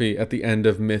bibliography at the end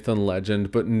of Myth and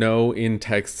Legend, but no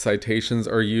in-text citations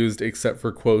are used except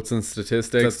for quotes and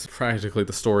statistics. That's practically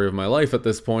the story of my life at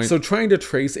this point. So trying to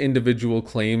trace individual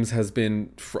claims has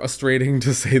been frustrating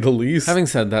to say the least. Having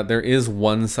said that, there is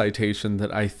one citation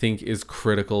that I think is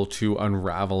critical to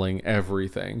unraveling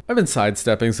everything. I've been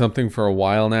sidestepping something for a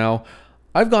while now.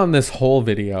 I've gone this whole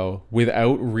video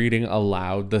without reading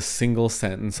aloud the single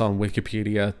sentence on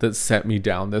Wikipedia that set me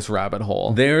down this rabbit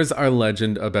hole. There's our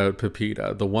legend about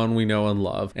pepita, the one we know and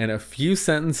love, and a few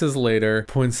sentences later,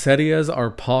 poinsettias are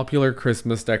popular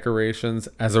Christmas decorations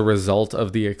as a result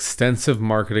of the extensive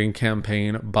marketing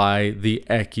campaign by the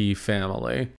Ecke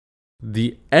family.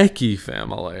 The Ecke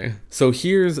family. So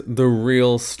here's the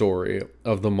real story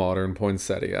of the modern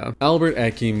poinsettia. Albert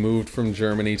Ecke moved from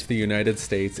Germany to the United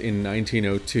States in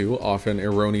 1902, often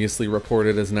erroneously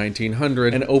reported as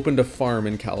 1900, and opened a farm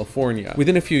in California.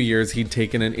 Within a few years, he'd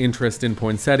taken an interest in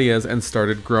poinsettias and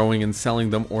started growing and selling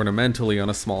them ornamentally on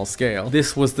a small scale.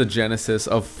 This was the genesis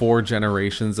of 4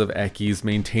 generations of Eckes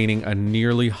maintaining a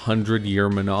nearly 100-year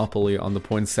monopoly on the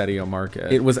poinsettia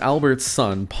market. It was Albert's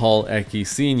son, Paul Ecke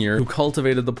Sr., who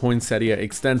cultivated the poinsettia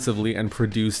extensively and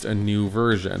produced a new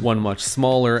version, one much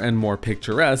smaller and more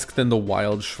picturesque than the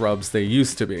wild shrubs they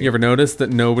used to be. You ever notice that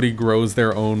nobody grows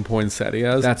their own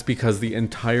poinsettias? That's because the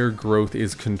entire growth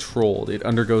is controlled. It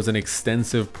undergoes an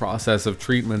extensive process of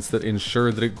treatments that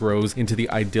ensure that it grows into the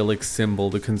idyllic symbol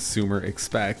the consumer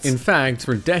expects. In fact,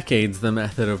 for decades, the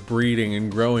method of breeding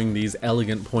and growing these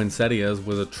elegant poinsettias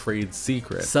was a trade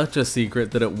secret. Such a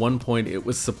secret that at one point it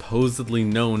was supposedly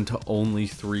known to only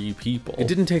 3 people. It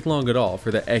didn't take long at all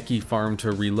for the Ecke farm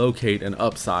to relocate and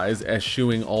upsize,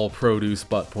 eschewing all produce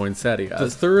but poinsettias.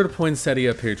 The 3rd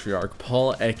poinsettia patriarch,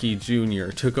 Paul Ecke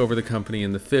Jr., took over the company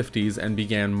in the 50s and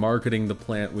began marketing the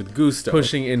plant with gusto,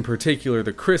 pushing in particular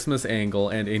the Christmas angle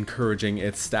and encouraging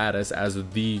its status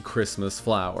as the Christmas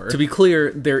flower. To be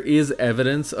clear, there is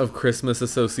evidence of Christmas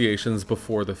associations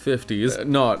before the 50s,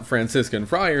 not Franciscan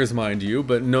friars, mind you,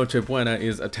 but Noche Buena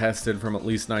is attested from at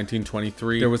least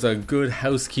 1923. There was a Good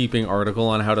Housekeeping article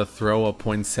on how to throw a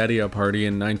poinsettia party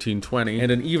in 1920,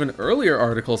 and an even earlier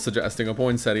article suggesting a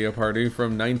poinsettia party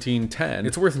from 1910.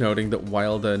 It's worth noting that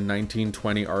while the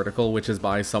 1920 article, which is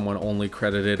by someone only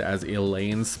credited as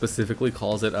Elaine, specifically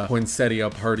calls it a poinsettia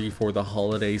party for the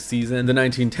holiday season, the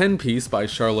 1910 piece by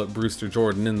Charlotte Brewster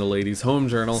Jordan in the Ladies' Home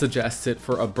Journal suggests it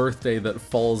for a birthday that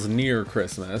falls near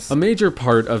Christmas. A major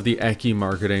part of the Ecke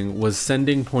marketing was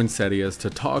sending poinsettias to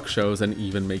talk shows and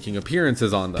even making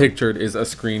appearances on them. Pictured is a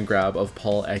screen grab of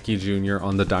Paul Ecke Jr.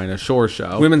 on the Dinah Shore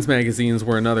show. Women's magazines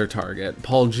were another target.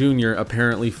 Paul Jr.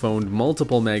 apparently phoned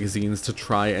multiple magazines to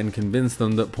try and convince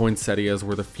them that poinsettias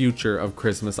were the future of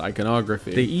Christmas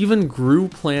iconography. They even grew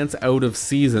plants out of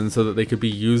season so that they could be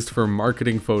used for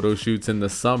marketing photo shoots in the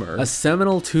summer. A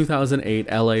seminal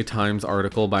 2008 LA Times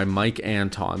article by Mike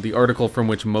Anton, the article from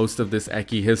which most of this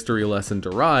Ecke history lesson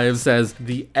derives, says,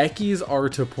 "The Eckes are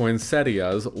to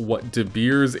poinsettias what De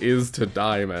Beers is to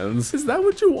diamonds." Is that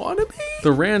what you want to be?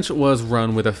 The ranch was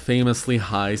run with a famously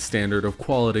high standard of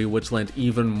quality, which lent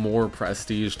even more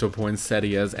prestige to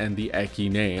poinsettias and the Ecke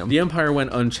name. The empire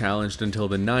went unchallenged until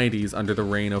the 90s under the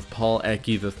reign of Paul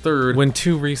Ecke III, when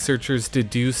 2 researchers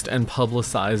deduced and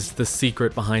publicized the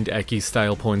secret behind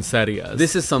Ecke-style poinsettias.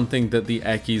 This is something that the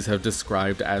Eckes have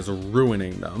described as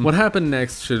ruining them. What happened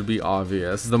next should be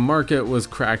obvious. The market was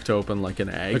cracked open like an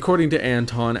egg. According to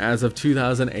Anton, as of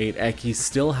 2008, Ecke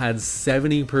still had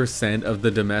 70% of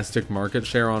the domestic market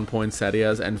share on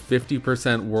poinsettias and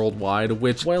 50% worldwide,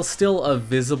 which, while still a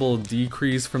visible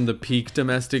decrease from the peak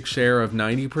domestic share of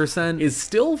 90%, is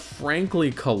still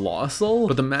frankly colossal.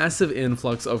 But the massive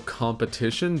influx of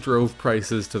competition drove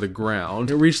prices to the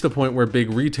ground. It reached the point where big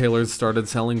retailers started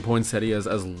selling poinsettias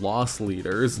as loss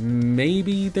leaders.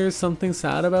 Maybe there's something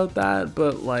sad about that,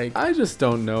 but like, I just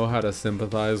don't know how to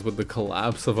sympathize with the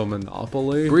collapse of a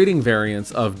monopoly. Breeding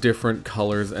variants of different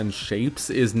colors and shapes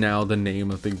is now the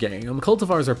name of the game.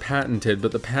 Cultivars are patented,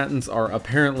 but the patents are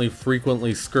apparently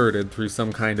frequently skirted through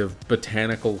some kind of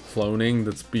botanical cloning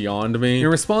that's beyond me. In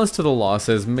response to the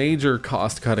losses, major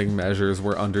cost-cutting measures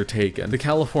were undertaken. The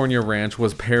California ranch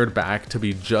was pared back to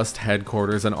be just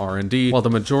headquarters and R&D, while the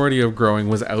majority of growing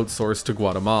was outsourced to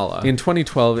Guatemala. In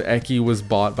 2012, Ecke was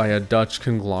bought by a Dutch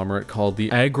conglomerate called the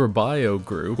Agribio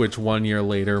Group, which 1 year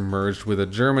later merged with a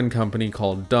German company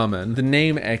called Dummen. The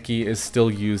name Ecke is still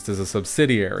used as a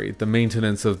subsidiary. The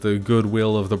maintenance of the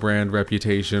goodwill of the brand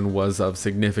reputation was of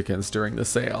significance during the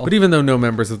sale. But even though no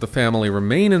members of the family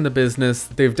remain in the business,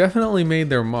 they've definitely made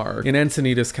their mark. In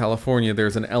Encinitas, California,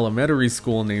 there's an elementary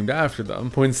school named after them.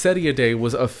 Poinsettia Day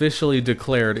was officially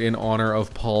declared in honor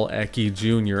of Paul Ecke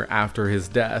Jr. after his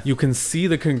death. You can see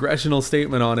the congressional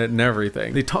statement on it and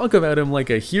everything. They talk about him like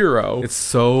a hero. It's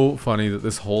so funny that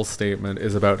this whole statement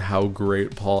is about how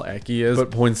great Paul Ecke is,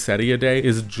 but Poinsettia Day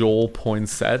is Joel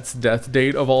Poinsett's death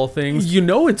date of all things. You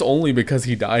know it's only because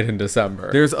he died in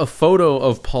December. There's a photo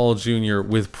of Paul Jr. dinner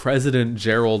with President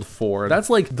Gerald Ford. That's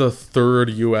like the third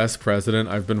US president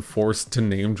I've been forced to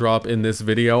name drop in this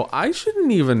video. I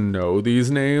shouldn't even know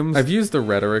these names. I've used the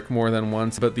rhetoric more than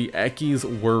once, but the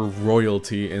Eckes were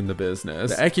royalty in the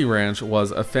business. The Ecke Ranch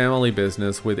was a family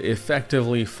business with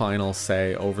effectively final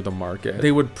say over the market.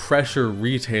 They would pressure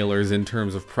retailers in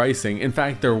terms of pricing. In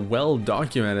fact, they're well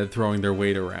documented throwing their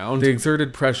weight around. They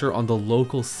exerted pressure on the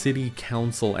local city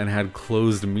council and had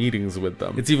closed meetings with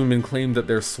them. It's even been claimed that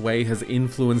their sway has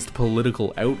influenced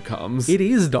political outcomes. It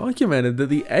is documented that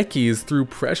the Eckes, through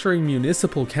pressuring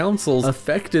municipal councils,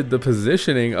 affected the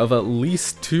positioning of at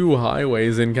least 2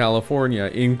 highways in California,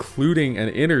 including an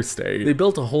interstate. They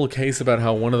built a whole case about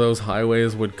how one of those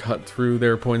highways would cut through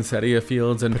their poinsettia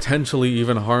fields and potentially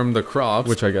even harm the crops,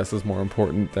 which I guess is more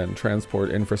important than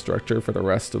transport infrastructure for the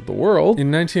rest of the world.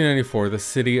 In 1994, the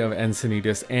city of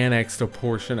Encinitas annexed a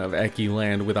portion of Ecke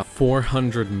land with a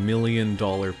 $400 million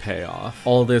payoff.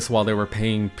 All this while they were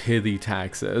paying pithy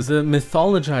taxes. The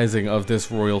mythologizing of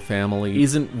this royal family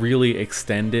isn't really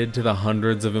extended to the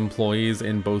hundreds of employees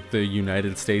in both the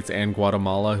United States and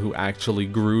Guatemala who actually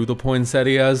grew the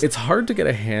poinsettias. It's hard to get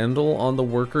a handle on the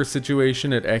worker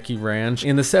situation at Ecke Ranch.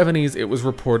 In the 70s, it was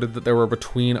reported that there were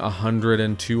between 100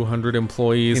 and 200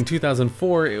 employees. In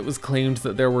 2004, it was claimed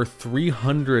that there were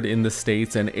 300 in the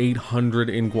States and 800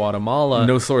 in Guatemala.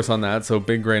 No source on that, so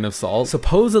big grain of salt.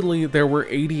 Supposedly, there were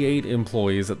 88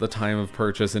 employees at the time of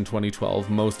purchase in 2012,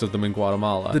 most of them in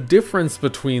Guatemala. The difference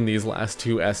between these last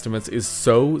two estimates is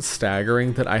so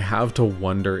staggering that I have to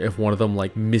wonder if one of them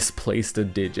like misplaced a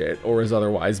digit or is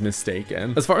otherwise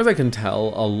mistaken. As far as I can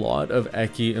tell, a lot of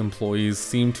Ecke employees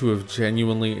seem to have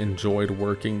genuinely enjoyed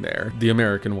working there. The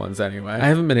American ones anyway. I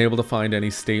haven't been able to find any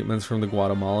statements from the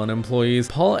Guatemalan employees.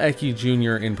 Paul Ecke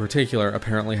Jr. in particular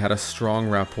apparently had a strong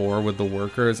rapport with the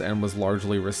workers and was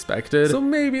largely respected, so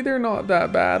maybe they're not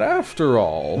that bad after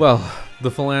all. Well,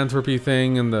 the philanthropy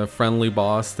thing and the friendly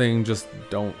boss thing just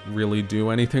don't really do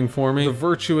anything for me. The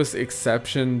virtuous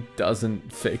exception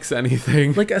doesn't fix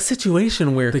anything. Like a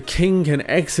situation where the king can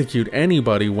execute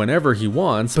anybody whenever he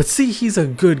wants, but see, he's a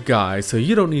good guy, so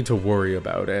you don't need to worry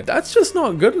about it. That's just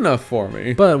not good enough for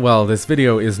me. But well, this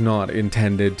video is not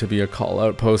intended to be a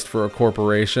call-out post for a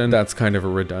corporation. That's kind of a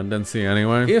redundancy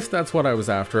anyway. If that's what I was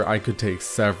after, I could take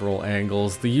several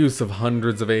angles. The use of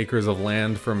hundreds of acres of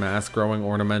land for mass-growing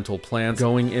ornamental plants,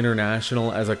 going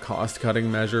international as a cost-cutting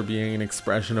measure being an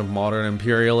expression of modern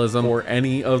imperialism, or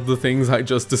any of the things I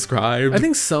just described. I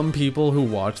think some people who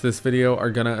watch this video are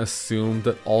gonna assume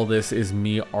that all this is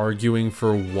me arguing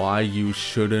for why you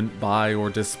shouldn't buy or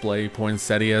display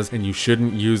poinsettias and you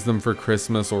shouldn't use them for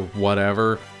Christmas or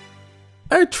whatever.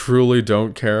 I truly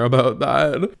don't care about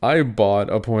that. I bought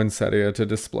a poinsettia to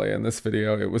display in this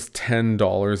video. It was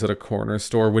 $10 at a corner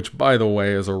store, which by the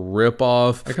way is a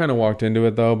ripoff. I kind of walked into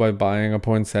it though by buying a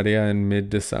poinsettia in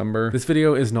mid-December. This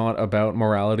video is not about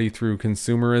morality through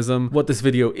consumerism. What this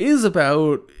video is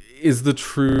about is the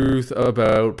truth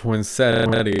about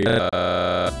poinsettia.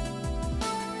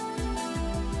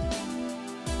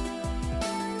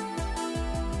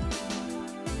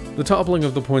 The toppling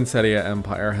of the poinsettia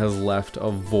empire has left a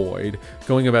void.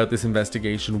 Going about this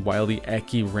investigation while the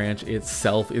Ecke Ranch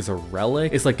itself is a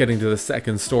relic, it's like getting to the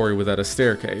second story without a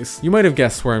staircase. You might have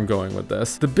guessed where I'm going with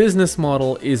this. The business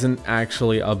model isn't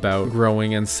actually about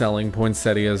growing and selling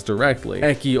poinsettias directly.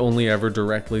 Ecke only ever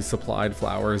directly supplied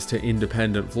flowers to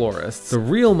independent florists. The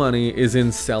real money is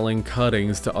in selling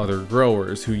cuttings to other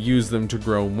growers who use them to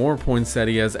grow more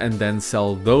poinsettias and then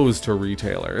sell those to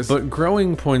retailers. But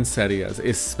growing poinsettias,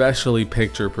 especially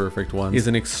picture-perfect ones, is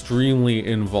an extremely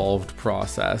involved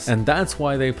process, and that's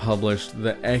why they published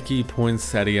the Ecke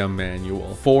Poinsettia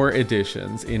Manual. 4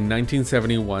 editions in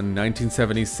 1971,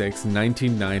 1976,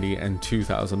 1990, and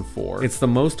 2004. It's the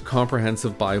most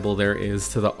comprehensive Bible there is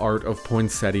to the art of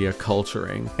poinsettia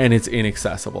culturing, and it's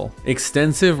inaccessible.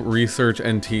 Extensive research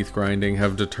and teeth grinding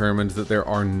have determined that there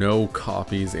are no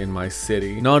copies in my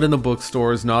city. Not in the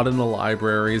bookstores, not in the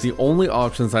libraries. The only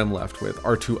options I'm left with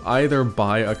are to either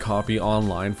buy a copy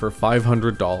online for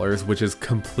 $500, which is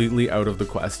completely out of the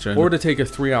question, or to take a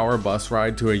 3-hour bus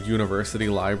ride to a university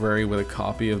library with a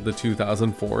copy of the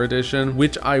 2004 edition,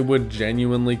 which I would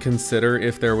genuinely consider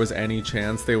if there was any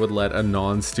chance they would let a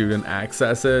non-student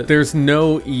access it. There's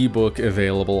no ebook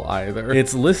available either.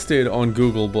 It's listed on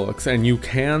Google Books, and you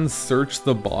can search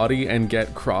the body and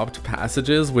get cropped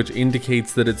passages, which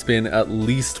indicates that it's been at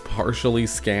least partially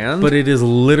scanned, but it is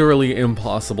literally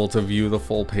impossible to view the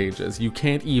full pages. You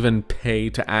can't can't even pay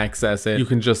to access it. You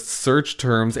can just search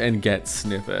terms and get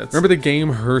snippets. Remember the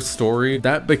game Her Story?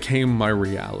 That became my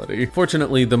reality.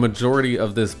 Fortunately, the majority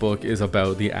of this book is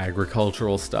about the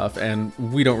agricultural stuff, and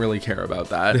we don't really care about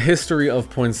that. The history of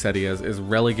poinsettias is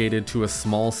relegated to a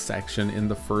small section in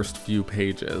the first few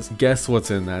pages. Guess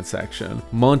what's in that section?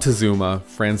 Montezuma,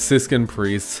 Franciscan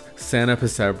priests, Santa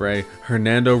Pesebre,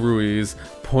 Hernando Ruiz,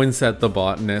 Poinsett the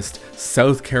botanist,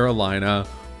 South Carolina,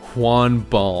 Juan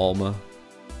Balme.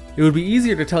 It would be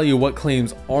easier to tell you what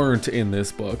claims aren't in this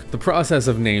book. The process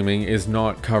of naming is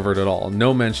not covered at all.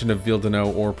 No mention of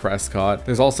Villeneuve or Prescott.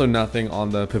 There's also nothing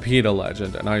on the Pepita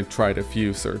legend, and I tried a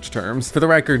few search terms. For the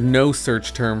record, no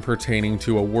search term pertaining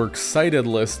to a works cited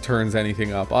list turns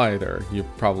anything up either. You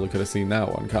probably could have seen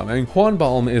that one coming. Juan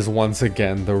Balme is once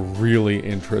again the really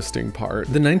interesting part.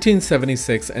 The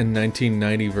 1976 and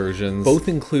 1990 versions both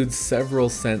include several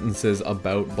sentences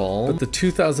about Balme, but the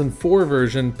 2004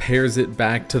 version pairs it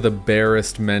back to the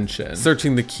barest mention.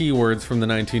 Searching the keywords from the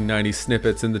 1990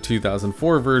 snippets in the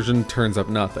 2004 version turns up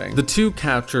nothing. The two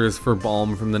captures for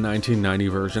Balme from the 1990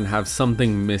 version have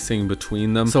something missing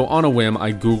between them, so on a whim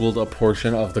I googled a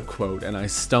portion of the quote and I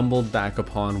stumbled back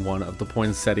upon one of the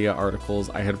Poinsettia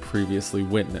articles I had previously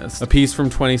witnessed, a piece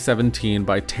from 2017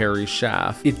 by Terry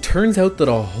Schaff. It turns out that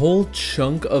a whole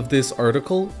chunk of this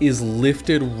article is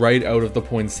lifted right out of the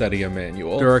Poinsettia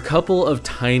manual. There are a couple of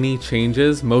tiny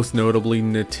changes, most notably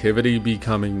nativity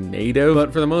becoming native,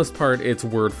 but for the most part it's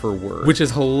word for word, which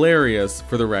is hilarious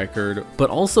for the record, but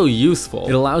also useful.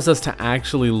 It allows us to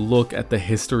actually look at the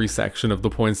history section of the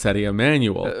Poinsettia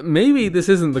manual. Maybe this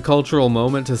isn't the cultural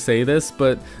moment to say this,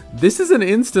 but this is an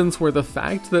instance where the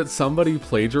fact that somebody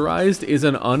plagiarized is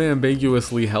an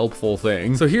unambiguously helpful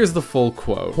thing. So here's the full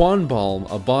quote. Juan Balme,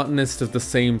 a botanist of the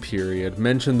same period,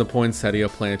 mentioned the poinsettia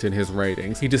plant in his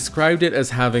writings. He described it as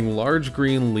having large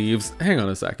green leaves. Hang on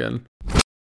a second.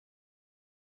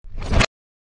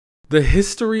 The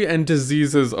history and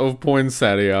diseases of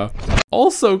poinsettia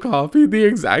also copied the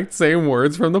exact same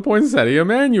words from the Poinsettia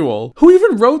manual. Who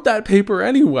even wrote that paper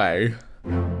anyway?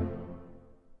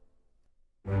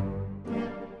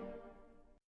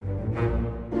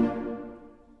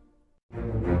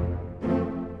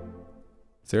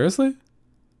 Seriously?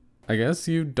 I guess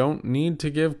you don't need to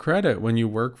give credit when you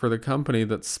work for the company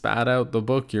that spat out the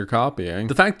book you're copying.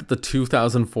 The fact that the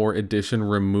 2004 edition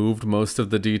removed most of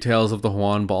the details of the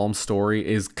Juan Balme story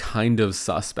is kind of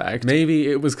suspect. Maybe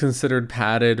it was considered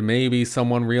padded, maybe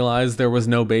someone realized there was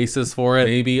no basis for it,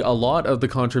 maybe a lot of the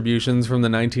contributions from the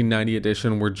 1990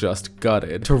 edition were just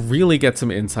gutted. To really get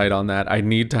some insight on that, I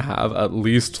need to have at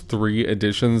least 3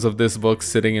 editions of this book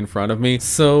sitting in front of me,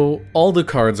 so all the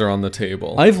cards are on the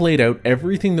table. I've laid out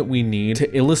everything that we need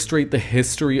to illustrate the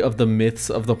history of the myths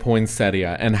of the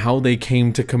poinsettia and how they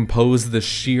came to compose the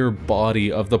sheer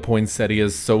body of the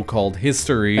poinsettia's so-called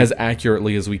history as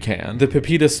accurately as we can. The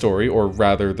Pepita story, or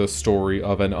rather the story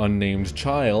of an unnamed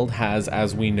child, has,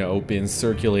 as we know, been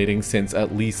circulating since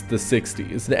at least the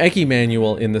 60s. The Ecke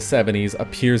manual in the 70s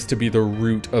appears to be the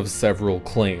root of several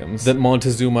claims. That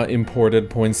Montezuma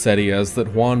imported poinsettias,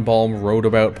 that Juan Balme wrote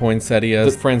about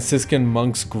poinsettias, that Franciscan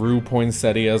monks grew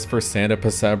poinsettias for Santa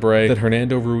Pesebre, that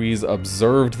Hernando Ruiz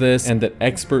observed this, and that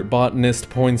expert botanist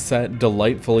Poinsett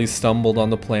delightfully stumbled on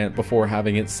the plant before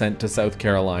having it sent to South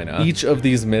Carolina. Each of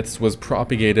these myths was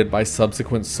propagated by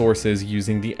subsequent sources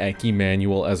using the Ecke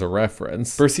manual as a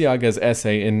reference. Burciaga's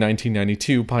essay in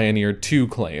 1992 pioneered 2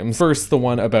 claims. First, the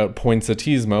one about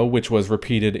poinsettismo, which was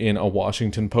repeated in a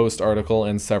Washington Post article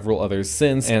and several others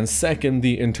since, and second,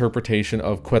 the interpretation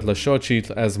of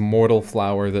xochitl as mortal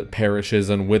flower that perishes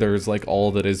and withers like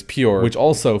all that is pure, which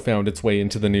also found its way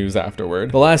into the news afterward.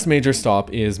 The last major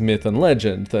stop is Myth and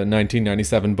Legend, the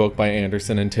 1997 book by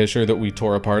Anderson and Tischer that we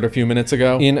tore apart a few minutes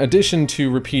ago. In addition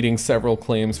to repeating several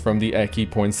claims from the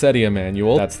Ecke Poinsettia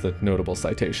manual, that's the notable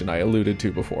citation I alluded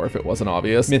to before if it wasn't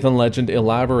obvious, Myth and Legend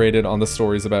elaborated on the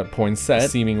stories about Poinsett,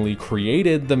 seemingly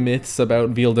created the myths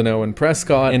about Villeneuve and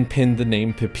Prescott, and pinned the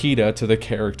name Pepita to the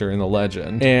character in the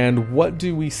legend. And what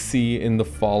do we see in the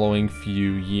following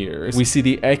few years? We see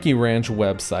the Ecke Ranch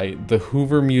website, the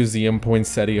Hoover Museum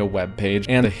Poinsettia webpage,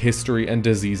 and the history and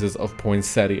diseases of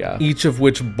poinsettia, each of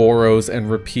which borrows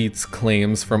and repeats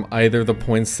claims from either the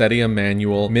Poinsettia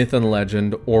manual, Myth and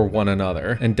Legend, or one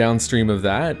another. And downstream of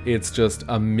that, it's just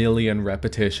a million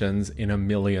repetitions in a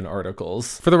million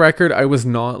articles. For the record, I was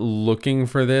not looking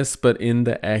for this, but in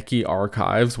the Ecke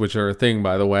archives, which are a thing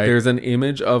by the way, there's an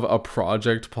image of a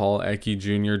project Paul Ecke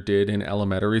Jr. did in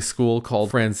elementary school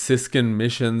called Franciscan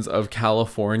Missions of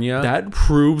California. That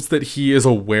proves that he is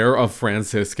aware of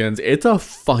Franciscans. It's a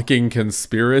fucking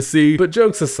conspiracy. But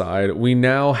jokes aside, we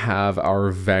now have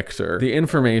our vector. The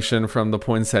information from the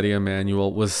Poinsettia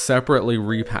manual was separately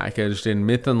repackaged in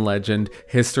Myth and Legend,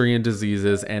 History and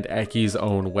Diseases, and Ecke's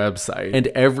own website. And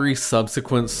every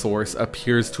subsequent source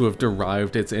appears to have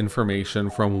derived its information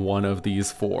from one of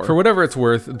these four. For whatever it's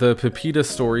worth, the pepita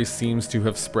story seems to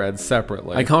have spread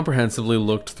separately. I comprehensively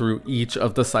looked through each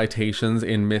of the citations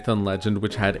in Myth and Legend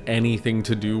which had anything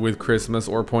to do with Christmas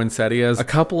or poinsettias. A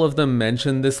couple of them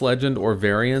mention this legend or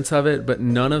variants of it, but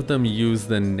none of them use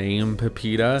the name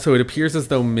pepita, so it appears as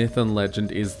though Myth and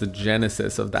Legend is the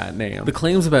genesis of that name. The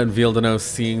claims about Vildanos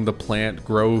seeing the plant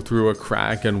grow through a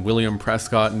crack and William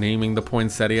Prescott naming the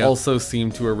poinsettia also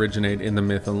seem to originate in the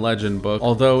Myth and Legend book,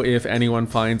 although if anyone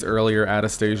finds earlier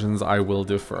attestations, I will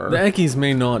defer. The Eckes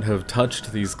may not have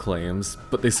touched these claims,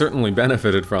 but they certainly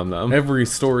benefited from them. Every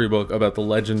storybook about the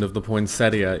legend of the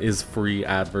poinsettia is free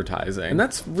advertising, and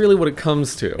that's really what it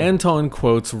comes to. Anton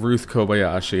quotes Ruth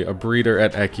Kobayashi, a breeder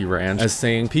at Ecke Ranch, as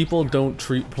saying, "People don't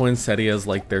treat poinsettias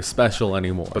like they're special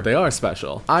anymore, but they are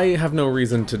special." I have no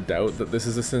reason to doubt that this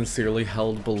is a sincerely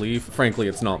held belief. Frankly,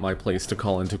 it's not my place to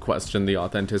call into question the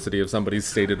authenticity of somebody's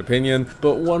stated opinion,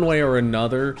 but one way or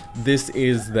another, this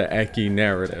is the Ecke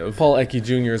narrative. Paul Ecke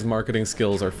Jr.'s marketing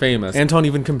skills are famous. Anton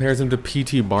even compares him to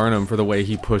P.T. Barnum for the way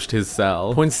he pushed his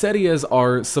sell. Poinsettias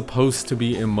are supposed to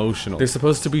be emotional. They're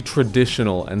supposed to be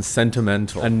traditional and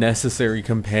sentimental, a necessary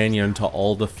companion to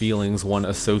all the feelings one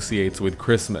associates with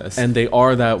Christmas, and they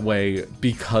are that way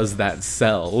because that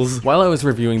sells. While I was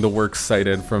reviewing the works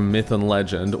cited from Myth and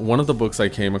Legend, one of the books I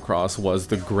came across was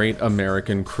The Great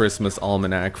American Christmas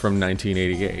Almanac from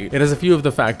 1988. It has a few of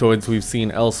the factoids we've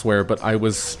seen elsewhere, but I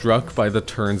was struck by the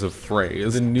turns of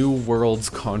phrase. The New World's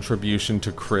contribution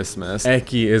to Christmas.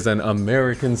 Ecke is an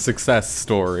American success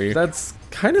story. That's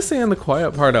kind of saying the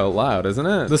quiet part out loud, isn't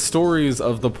it? The stories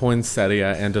of the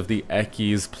poinsettia and of the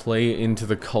Eckes play into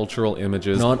the cultural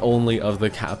images not only of the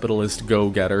capitalist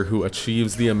go-getter who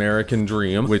achieves the American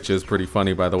dream, which is pretty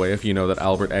funny by the way if you know that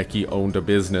Albert Ecke owned a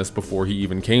business before he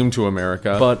even came to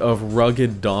America, but of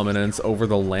rugged dominance over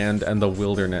the land and the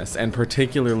wilderness, and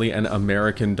particularly an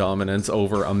American dominance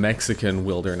over a Mexican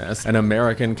wilderness, an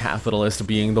American capitalist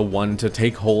being the one to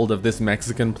take hold of this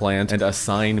Mexican plant and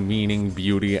assign meaning,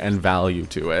 beauty, and value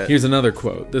to it. Here's another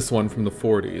quote, this one from the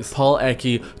 40s. Paul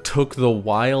Ecke took the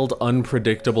wild,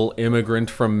 unpredictable immigrant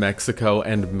from Mexico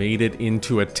and made it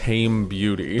into a tame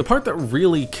beauty. The part that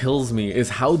really kills me is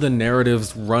how the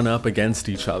narratives run up against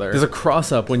each other. There's a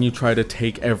cross-up when you try to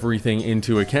take everything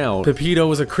into account. Pepito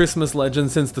was a Christmas legend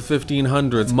since the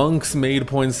 1500s. Monks made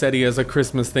poinsettias a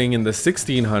Christmas thing in the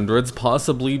 1600s,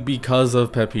 possibly because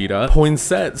of Pepita.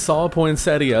 Poinsett saw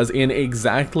poinsettias in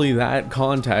exactly that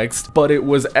context, but it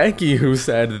was Ecke who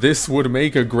said this would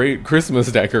make a great Christmas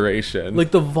decoration.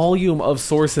 Like the volume of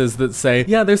sources that say,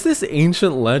 yeah, there's this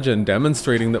ancient legend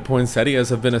demonstrating that poinsettias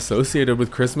have been associated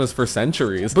with Christmas for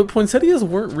centuries, but poinsettias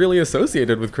weren't really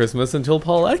associated with Christmas until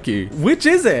Paul Ecke. Which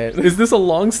is it? Is this a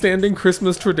long-standing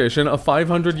Christmas tradition, a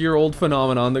 500-year-old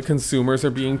phenomenon that consumers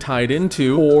are being tied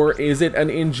into, or is it an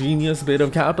ingenious bit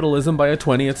of capitalism by a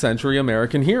 20th century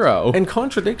American hero? And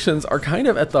contradictions are kind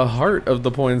of at the heart of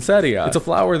the poinsettia. It's a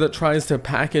flower that tries to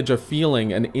package a feeling,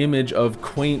 an image of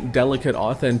quaint, delicate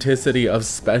authenticity, of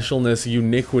specialness,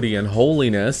 uniquity, and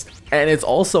holiness. And it's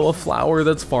also a flower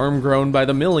that's farm grown by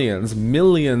the millions.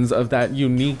 Millions of that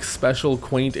unique, special,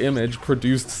 quaint image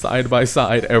produced side by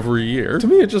side every year. To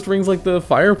me, it just rings like the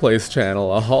Fireplace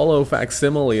Channel, a hollow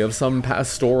facsimile of some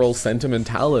pastoral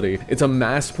sentimentality. It's a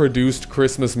mass-produced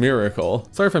Christmas miracle.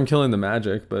 Sorry if I'm killing the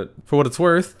magic, but for what it's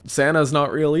worth, Santa's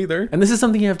not real either. And this is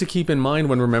something you have to keep in mind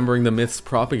when remembering the myths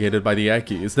propagated by the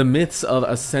Eckes. The myths of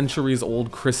a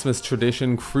centuries-old Christmas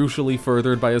tradition crucially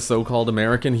furthered by a so-called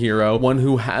American hero, one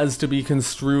who has to be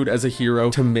construed as a hero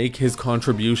to make his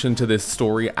contribution to this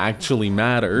story actually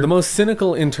matter. The most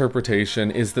cynical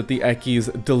interpretation is that the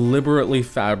Eckes deliberately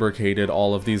fabricated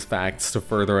all of these facts to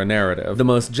further a narrative. The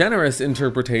most generous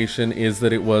interpretation is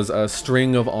that it was a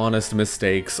string of honest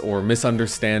mistakes or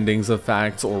misunderstandings of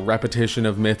facts or repetition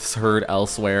of myths heard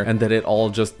elsewhere, and that it all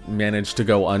just managed to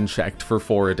go unchecked for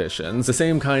 4 editions. The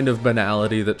same kind of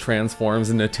banality that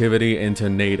transforms nativity into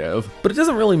native. But it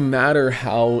doesn't really matter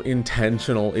how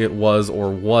intentional it was or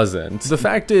wasn't. The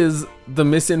fact is, the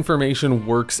misinformation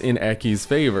works in Ecke's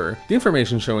favor. The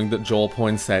information showing that Joel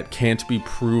Poinsett can't be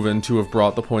proven to have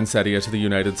brought the poinsettia to the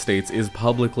United States is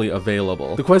publicly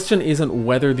available. The question isn't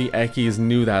whether the Eckes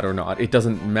knew that or not, it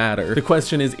doesn't matter. The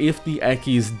question is, if the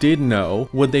Eckes did know,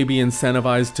 would they be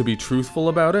incentivized to be truthful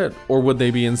about it, or would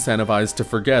they be incentivized to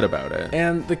forget about it?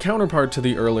 And the counterpart to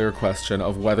the earlier question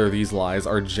of whether these lies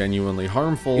are genuinely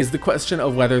harmful is the question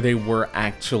of whether they were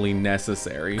actually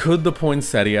necessary. Could the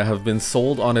poinsettia have been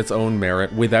sold on its own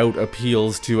merit without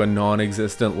appeals to a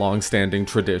non-existent long-standing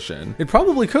tradition? It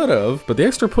probably could have, but the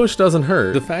extra push doesn't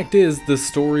hurt. The fact is, the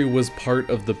story was part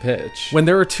of the pitch. When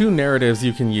there are two narratives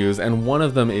you can use, and one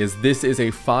of them is this is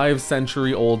a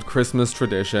 5-century-old Christmas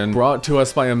tradition brought to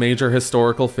us by a major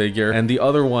historical figure, and the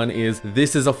other one is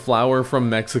this is a flower from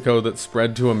Mexico that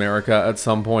spread to America at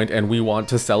some point and we want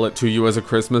to sell it to you as a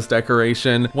Christmas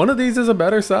decoration, one of these is a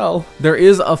better sell. There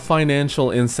is a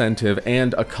financial incentive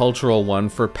and a cultural one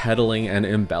for peddling and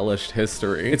embellished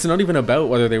history. It's not even about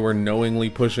whether they were knowingly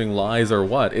pushing lies or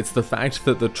what, it's the fact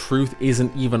that the truth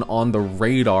isn't even on the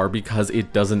radar because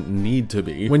it doesn't need to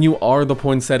be. When you are the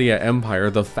poinsettia empire,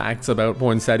 the facts about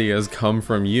poinsettias come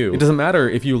from you. It doesn't matter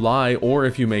if you lie or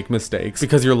if you make mistakes,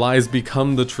 because your lies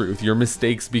become the truth, your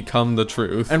mistakes become the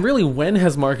truth. And really, when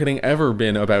has marketing ever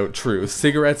been about truth?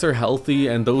 Cigarettes are healthy,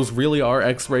 and those really are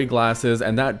X-ray glasses,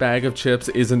 and that bag of chips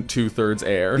isn't 2/3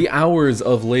 air. The hours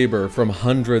of labor from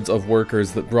hundreds of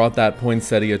workers that brought that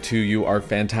poinsettia to you are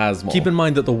phantasmal. Keep in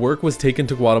mind that the work was taken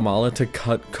to Guatemala to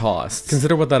cut costs.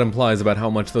 Consider what that implies about how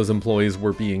much those employees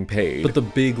were being paid. But the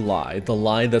big lie, the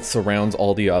lie that surrounds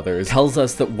all the others, tells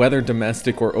us that whether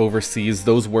domestic or overseas,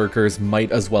 those workers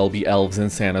might as well be elves in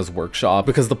Santa's workshop,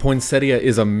 because the poinsettia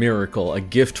is a miracle, a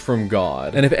gift from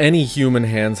God. And if any human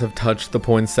hands have touched the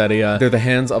poinsettia, they're the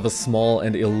hands of a small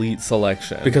and elite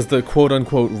selection, because the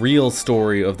quote-unquote real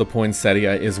story of the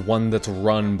poinsettia is one that's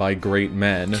run by great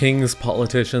men, kings,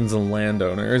 politicians, and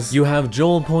landowners. You have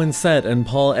Joel Poinsett and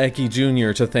Paul Ecke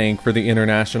Jr. to thank for the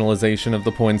internationalization of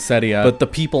the poinsettia, but the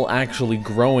people actually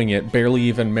growing it barely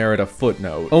even merit a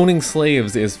footnote. Owning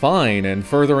slaves is fine, and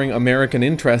furthering American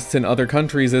interests in other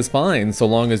countries is fine, so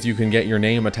long as you can get your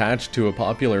name attached to a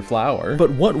popular flower.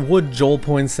 But what would Joel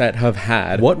Poinsett have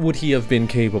had? What would he have been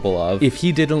capable of if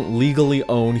he didn't legally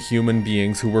own human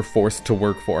beings who were forced to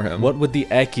work for him? What would the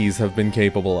Eckes have been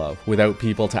capable of without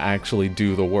people to actually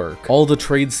do the work? All the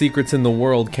trade secrets in the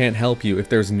world can't help you if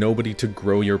there's nobody to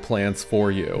grow your plants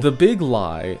for you. The big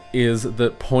lie is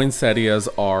that poinsettias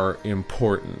are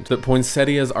important, that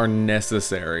poinsettias are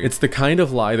necessary. It's the kind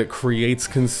of lie that creates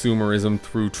consumerism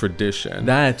through tradition.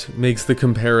 That makes the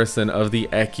comparison of the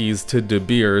Eckes to De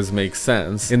Beers make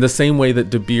sense. In the same way that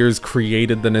De Beers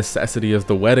created the necessity of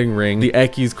the wedding ring, the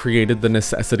Eckes created the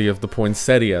necessity of the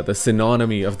poinsettia, the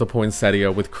synonymy of the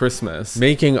poinsettia with Christmas.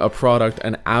 Making a product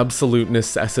an absolute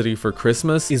necessity for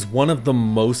Christmas is one of the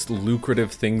most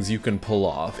lucrative things you can pull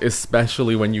off,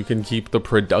 especially when you can keep the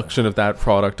production of that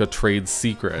product a trade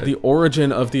secret. The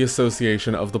origin of the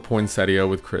association of the poinsettia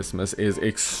with Christmas is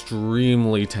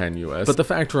extremely tenuous, but the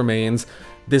fact remains,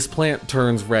 this plant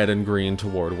turns red and green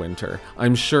toward winter.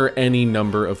 I'm sure any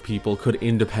number of people could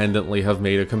independently have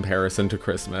made a comparison to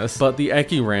Christmas, but the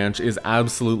Ecke Ranch is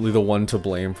absolutely the one to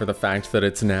blame for the fact that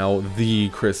it's now the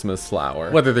Christmas flower.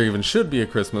 Whether there even should be a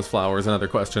Christmas flower is another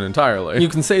question entirely. You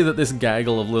can say that this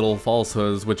gaggle of little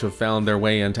falsehoods which have found their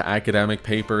way into academic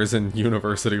papers and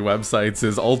university websites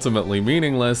is ultimately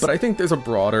meaningless, but I think there's a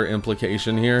broader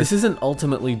implication here. This isn't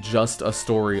ultimately just a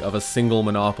story of a single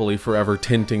monopoly forever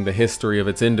tinting the history of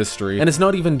its industry, and it's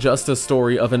not even just a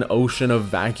story of an ocean of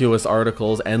vacuous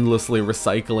articles endlessly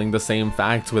recycling the same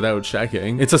facts without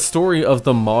checking. It's a story of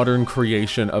the modern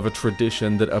creation of a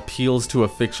tradition that appeals to a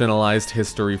fictionalized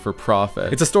history for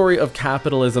profit. It's a story of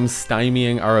capitalism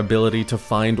stymieing our ability to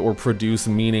find or produce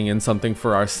meaning in something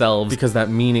for ourselves because that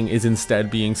meaning is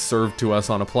instead being served to us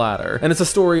on a platter. And it's a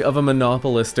story of a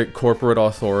monopolistic corporate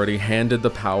authority handed the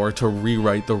power to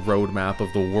rewrite the roadmap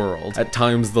of the world, at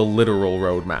times the literal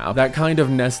roadmap. That kind of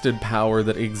nested power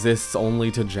that exists only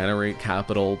to generate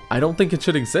capital, I don't think it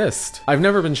should exist. I've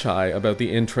never been shy about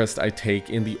the interest I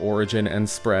take in the origin and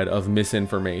spread of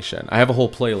misinformation. I have a whole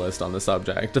playlist on the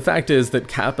subject. The fact is that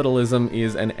capitalism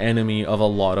is an enemy of a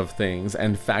lot of things,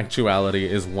 and factuality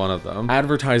is one of them.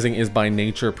 Advertising is by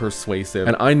nature persuasive,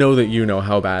 and I know that you know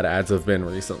how bad ads have been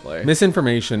recently.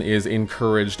 Misinformation is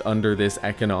encouraged under this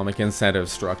economic incentive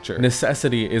structure.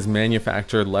 Necessity is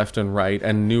manufactured left and right,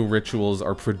 and new rituals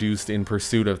are produced in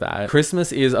pursuit of that.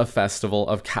 Christmas is a festival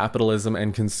of capitalism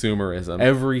and consumerism.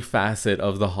 Every facet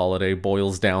of the holiday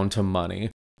boils down to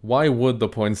money. Why would the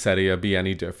poinsettia be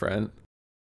any different?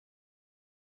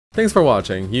 Thanks for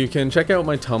watching. You can check out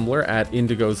my Tumblr at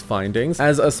Indigo's Findings.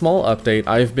 As a small update,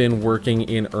 I've been working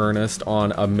in earnest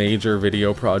on a major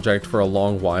video project for a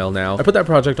long while now. I put that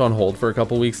project on hold for a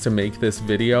couple weeks to make this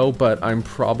video, but I'm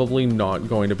probably not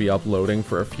going to be uploading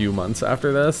for a few months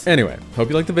after this. Anyway, hope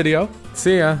you liked the video.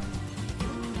 See ya!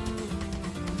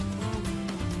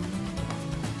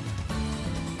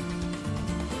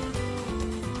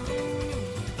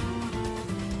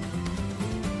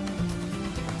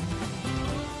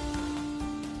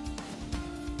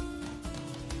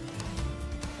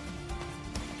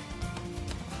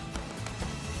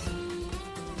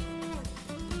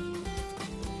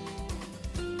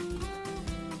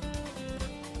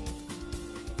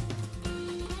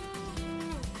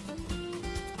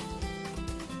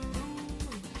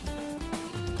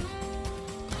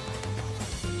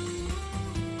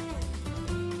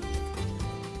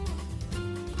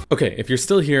 Okay, if you're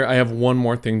still here, I have one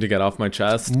more thing to get off my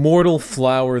chest. Mortal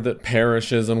flower that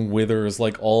perishes and withers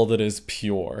like all that is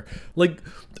pure. Like,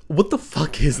 what the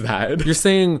fuck is that? You're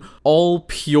saying all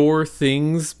pure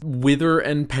things wither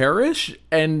and perish?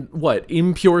 And what,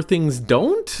 impure things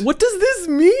don't? What does this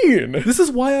mean? This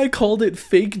is why I called it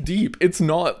fake deep. It's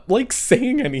not, like,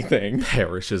 saying anything.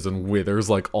 Perishes and withers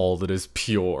like all that is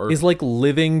pure. Is, like,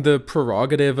 living the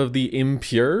prerogative of the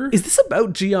impure? Is this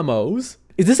about GMOs?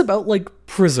 Is this about, like,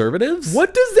 preservatives?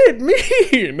 What does it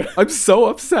mean? I'm so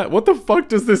upset. What the fuck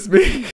does this mean?